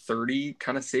getting 30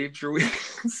 kind of saved your week,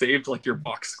 saved like your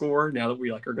box score now that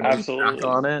we like are going to look back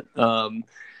on it.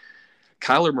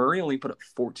 Kyler Murray only put up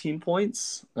 14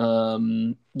 points.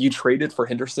 You traded for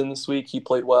Henderson this week. He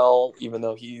played well, even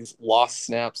though he's lost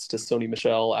snaps to Sony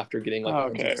Michel after getting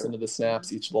like 100% of the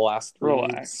snaps each of the last 3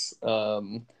 weeks.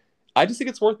 I just think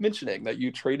it's worth mentioning that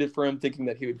you traded for him thinking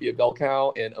that he would be a bell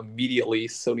cow, and immediately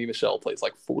Sony Michel plays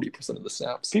like 40% of the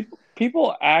snaps.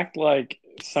 People act like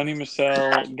Sony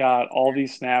Michel got all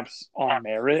these snaps on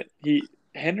merit.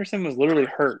 Henderson was literally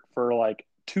hurt for like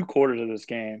 2 quarters of this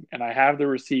game, and I have the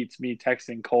receipts, me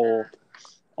texting Cole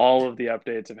all of the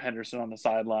updates of Henderson on the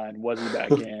sideline. Was he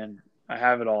back in? I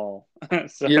have it all.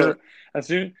 So as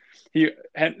soon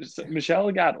Michelle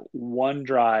got one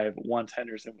drive once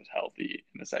Henderson was healthy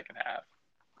in the second half.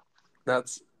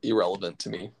 That's irrelevant to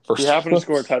me. He happened to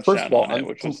score a touchdown. First of all,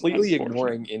 I'm completely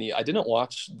ignoring I didn't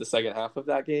watch the second half of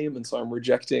that game, and so I'm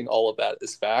rejecting all of that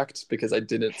as fact because I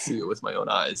didn't see it with my own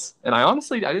eyes. And I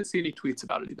didn't see any tweets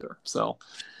about it either. So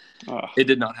it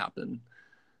did not happen.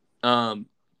 I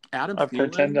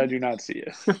pretend I do not see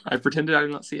it. I pretended I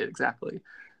did not see it, exactly.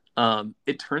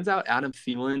 It turns out Adam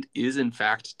Thielen is in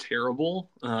fact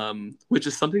terrible, which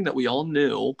is something that we all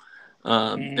knew.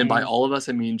 And by all of us,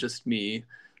 I mean just me.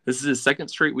 This is his second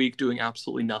straight week doing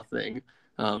absolutely nothing.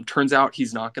 Turns out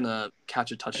he's not going to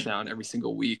catch a touchdown every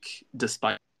single week,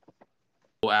 despite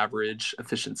average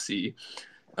efficiency.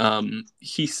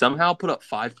 He somehow put up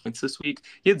 5 points this week.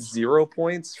 He had 0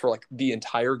 points for like the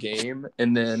entire game.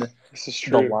 And then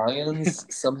the Lions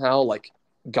somehow like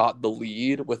got the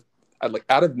lead with like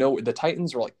out of nowhere. The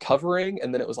Titans were like covering,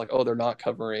 and then it was like, oh, they're not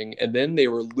covering. And then they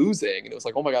were losing, and it was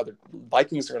like, oh my God, the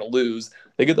Vikings are going to lose.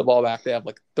 They get the ball back. They have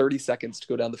like 30 seconds to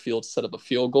go down the field to set up a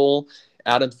field goal.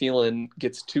 Adam Thielen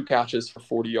gets 2 catches for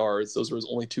 40 yards. Those were his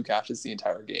only 2 catches the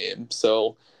entire game.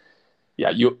 So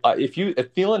yeah, if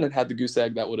Thielen had the goose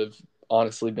egg, that would have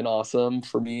honestly been awesome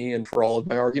for me and for all of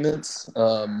my arguments.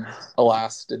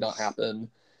 Alas, did not happen.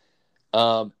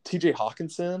 TJ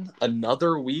Hawkinson,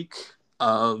 another week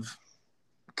of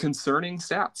concerning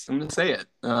stats. I'm going to say it.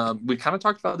 We kind of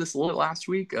talked about this a little bit last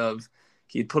week of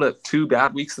he put up 2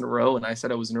 bad weeks in a row, and I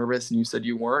said I was nervous, and you said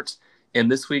you weren't.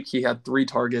 And this week he had 3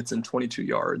 targets and 22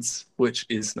 yards, which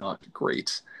is not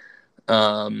great.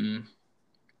 I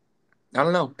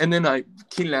don't know. And then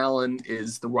Keenan Allen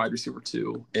is the wide receiver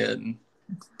 2 in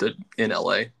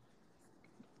LA.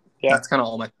 Yeah, that's kind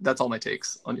of that's all my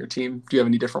takes on your team. Do you have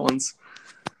any different ones?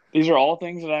 These are all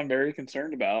things that I'm very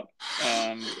concerned about.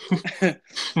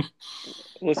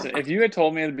 Listen, if you had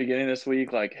told me at the beginning of this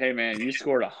week, like, hey man, you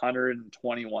scored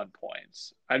 121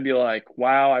 points, I'd be like,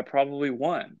 wow, I probably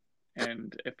won.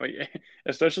 And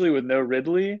especially with no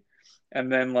Ridley,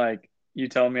 and then like you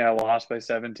tell me I lost by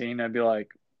 17, I'd be like,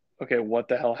 okay, what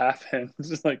the hell happened? It's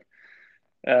just like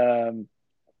a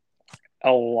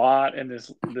lot in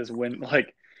this win.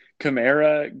 Like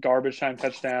Kamara, garbage time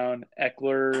touchdown.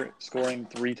 Eckler scoring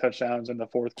 3 touchdowns in the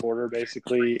fourth quarter,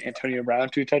 basically. Antonio Brown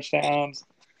 2 touchdowns.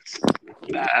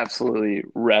 That absolutely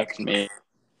wrecked me.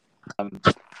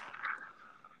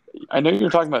 I know you're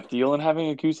talking about Thielen having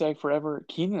a goose egg forever.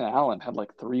 Keenan Allen had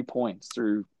like 3 points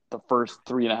through the first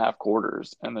 3.5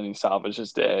 quarters, and then he salvaged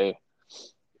his day.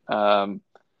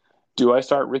 Do I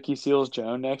start Ricky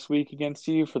Seals-Jones next week against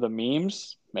you for the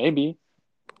memes? Maybe.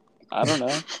 I don't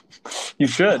know. You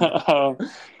should.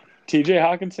 TJ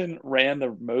Hawkinson ran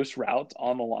the most routes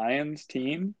on the Lions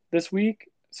team this week,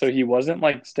 so he wasn't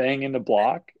like staying in the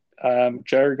block.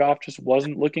 Jared Goff just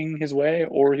wasn't looking his way,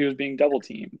 or he was being double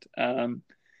teamed.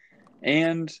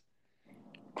 And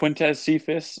Quintez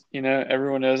Cephas,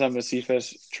 everyone knows I'm a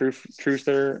Cephas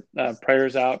truther.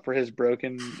 Prayers out for his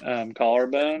broken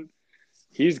collarbone.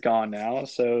 He's gone now,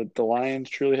 so the Lions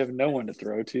truly have no one to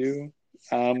throw to,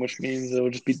 which means it'll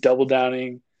just be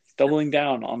doubling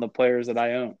down on the players that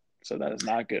I own. So that is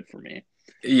not good for me.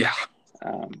 Yeah.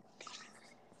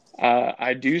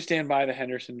 I do stand by the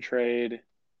Henderson trade,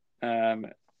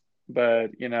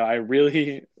 but I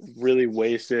really, really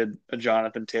wasted a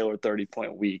Jonathan Taylor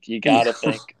 30-point week. You got to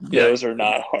think those are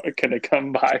not going to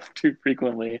come by too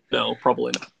frequently. No,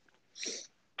 probably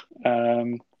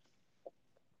not.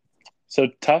 So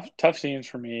tough scenes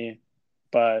for me,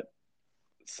 but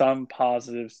some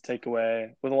positives to take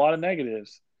away with a lot of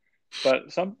negatives.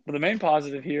 But the main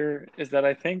positive here is that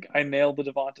I think I nailed the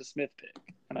Devonta Smith pick,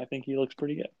 and I think he looks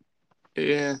pretty good.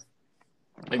 Yeah,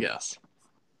 I guess.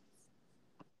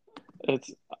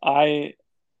 I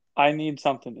need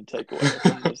something to take away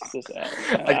from this L,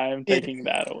 and I am taking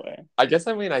that away. I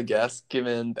guess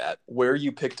given that where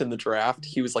you picked in the draft,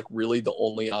 he was like really the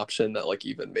only option that like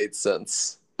even made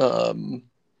sense.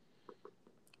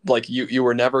 Like you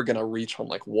were never gonna reach on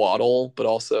like Waddle, but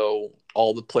also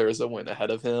all the players that went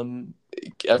ahead of him,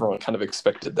 everyone kind of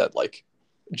expected that like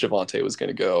Javonte was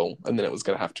gonna go, and then it was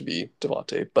gonna have to be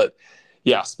Devonte. But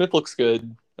yeah, Smith looks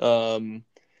good.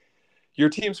 Your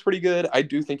team's pretty good. I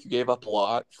do think you gave up a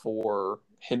lot for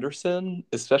Henderson,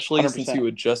 especially 100%. since you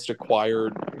had just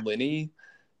acquired Lenny.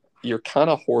 You're kind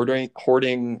of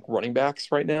hoarding running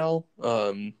backs right now,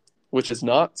 which is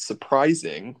not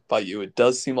surprising by you. It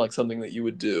does seem like something that you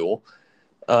would do.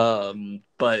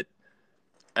 But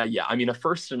yeah, I mean, a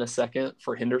first and a second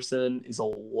for Henderson is a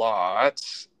lot,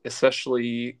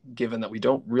 especially given that we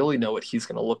don't really know what he's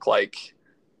going to look like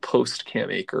post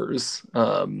Cam Akers.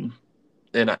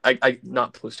 And I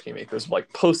not post Cam Akers,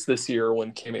 like post this year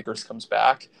when Cam Akers comes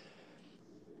back.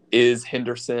 Is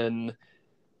Henderson,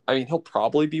 I mean, he'll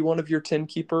probably be one of your 10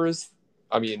 keepers.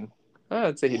 I mean,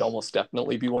 I'd say he'd almost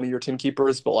definitely be one of your 10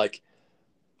 keepers, but like,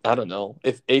 I don't know.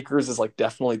 If Akers is like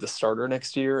definitely the starter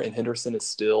next year and Henderson is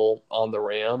still on the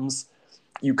Rams,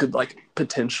 you could like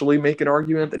potentially make an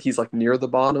argument that he's like near the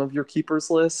bottom of your keepers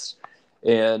list.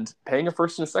 And paying a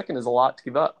first and a second is a lot to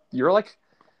give up. You're like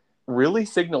really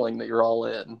signaling that you're all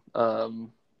in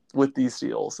with these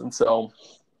deals. And so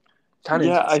kind of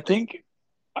I think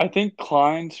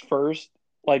Klein's first,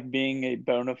 like being a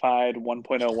bona fide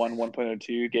 1.01,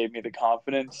 1.02 gave me the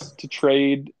confidence to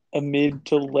trade a mid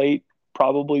to late,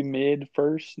 probably mid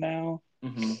first now.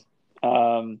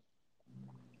 Mm-hmm.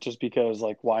 Just because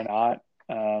like, why not?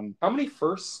 How many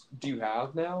firsts do you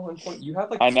have now? You had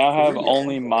like I now have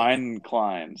only mine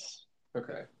Klein's.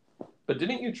 Okay. But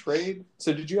didn't you trade?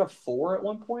 So did you have 4 at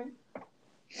one point?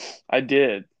 I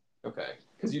did. Okay.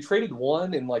 Because you traded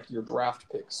 1 in like your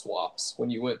draft pick swaps when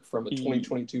you went from a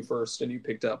 2022 first and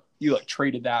you like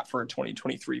traded that for a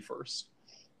 2023 first.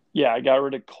 Yeah, I got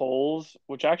rid of Coles,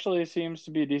 which actually seems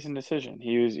to be a decent decision.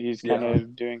 He's kind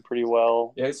of doing pretty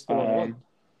well. Yeah, he's 4-1.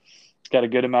 He's got a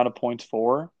good amount of points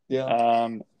for. Yeah.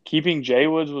 Keeping Jay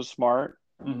Woods was smart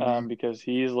because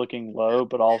he's looking low,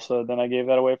 but also then I gave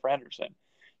that away for Henderson.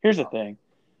 Here's the thing.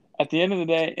 At the end of the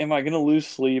day, am I going to lose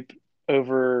sleep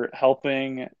over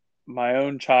helping my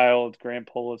own child, Grant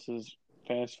Politz's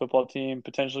fantasy football team,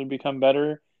 potentially become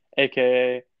better,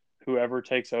 a.k.a. whoever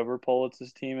takes over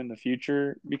Politz's team in the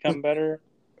future become better?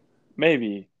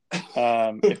 Maybe.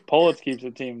 If Politz keeps the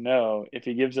team, no. If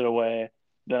he gives it away,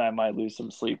 then I might lose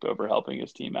some sleep over helping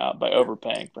his team out by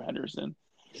overpaying for Henderson.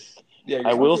 Yeah,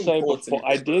 I will say before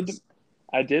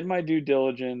I did my due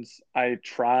diligence. I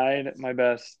tried my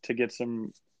best to get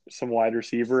some wide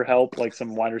receiver help, like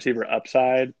some wide receiver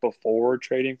upside before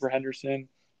trading for Henderson.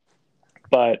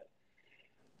 But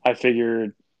I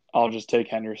figured I'll just take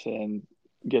Henderson,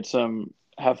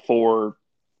 have 4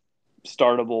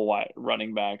 startable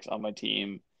running backs on my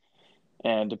team.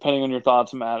 And depending on your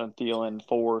thoughts, I'm Adam Thielen,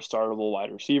 4 startable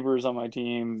wide receivers on my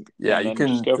team. Yeah, and you can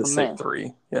just go from say there.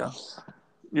 3. Yeah.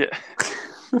 Yeah.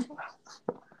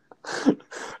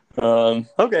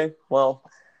 Okay. Well, I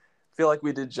feel like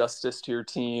we did justice to your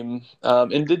team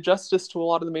and did justice to a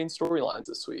lot of the main storylines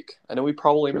this week. I know we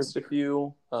probably missed a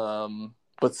few,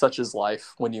 but such is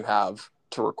life when you have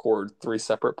to record 3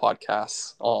 separate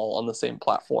podcasts all on the same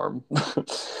platform.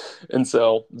 And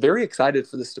so very excited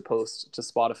for this to post to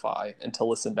Spotify and to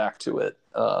listen back to it.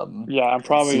 Yeah, I'm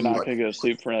probably not going to go to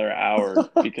sleep for another hour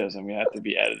because I'm going to have to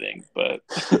be editing. But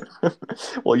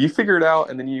well, you figure it out,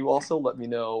 and then you also let me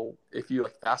know if you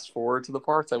like fast forward to the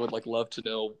parts. I would like love to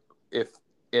know if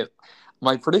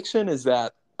my prediction is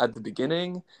that at the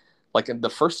beginning, like in the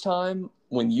first time,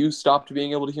 when you stopped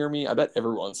being able to hear me, I bet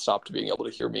everyone stopped being able to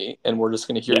hear me, and we're just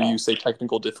going to hear you say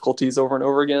technical difficulties over and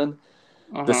over again.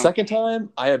 The second time,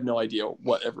 I have no idea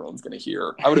what everyone's going to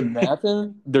hear. I would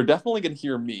imagine they're definitely going to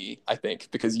hear me, I think,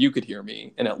 because you could hear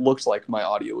me, and it looked like my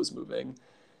audio was moving.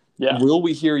 Yeah. Will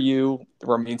we hear you? It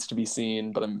remains to be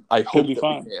seen, but I hope that we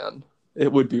can.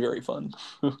 It would be very fun.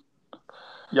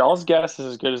 Y'all's guess is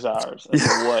as good as ours as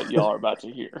to what y'all are about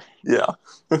to hear. Yeah.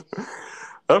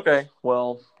 Okay.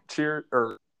 Well, cheers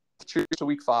to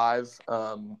week 5.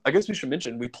 I guess we should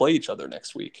mention we play each other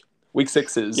next week. Week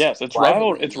 6 is it's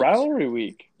rivalry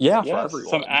week. Yeah, for everyone.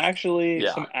 Some actually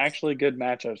good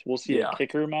matchups. We'll see a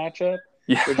kicker matchup,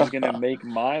 which is going to make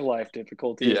my life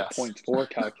difficulty as a points for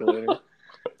calculator.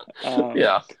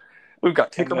 We've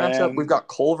got kicker matchup. We've got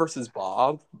Cole versus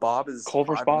Bob. Bob is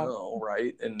 5-0,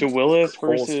 right? And DeWillis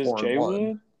versus Jay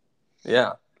Wood.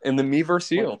 Yeah, and then me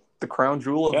versus you, the crown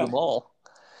jewel of them all.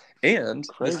 And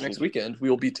this next weekend, we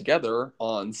will be together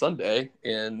on Sunday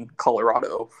in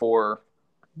Colorado for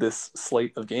this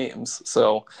slate of games.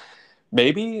 So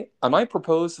maybe I might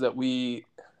propose that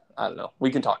I don't know,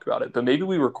 we can talk about it, but maybe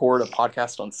we record a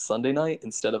podcast on Sunday night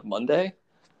instead of Monday.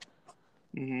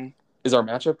 Mm-hmm. Is our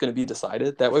matchup going to be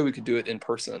decided? That way we could do it in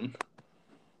person.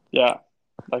 Yeah,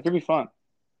 that could be fun.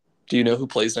 Do you know who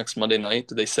plays next Monday night?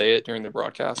 Did they say it during the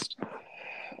broadcast?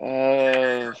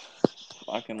 I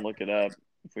can look it up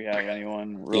if we have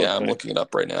anyone. Quick. I'm looking it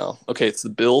up right now. Okay, it's the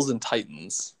Bills and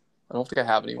Titans. I don't think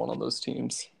I have anyone on those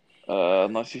teams.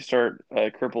 Unless you start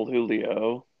crippled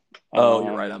Julio. Oh,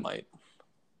 you're right. I might.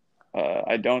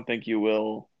 I don't think you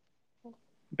will.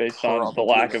 Based on the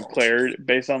lack of clarity,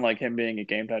 based on like him being a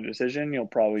game time decision, you'll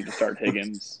probably just start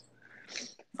Higgins.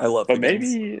 I love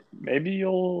Higgins. Maybe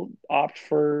you'll opt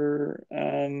for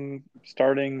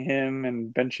starting him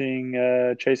and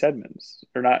benching Chase Edmonds.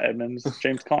 Or not Edmonds,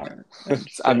 James Conner.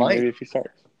 I might. Maybe if he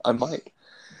starts. I might.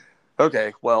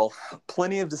 Okay, well,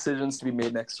 plenty of decisions to be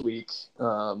made next week.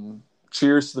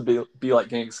 Cheers to the Be Like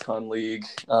Genghis Khan League.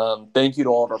 Thank you to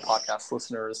all of our podcast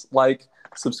listeners. Like,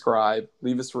 subscribe,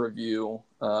 leave us a review,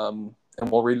 and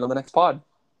we'll read it on the next pod.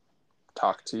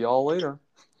 Talk to y'all later.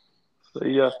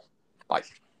 See ya. Bye.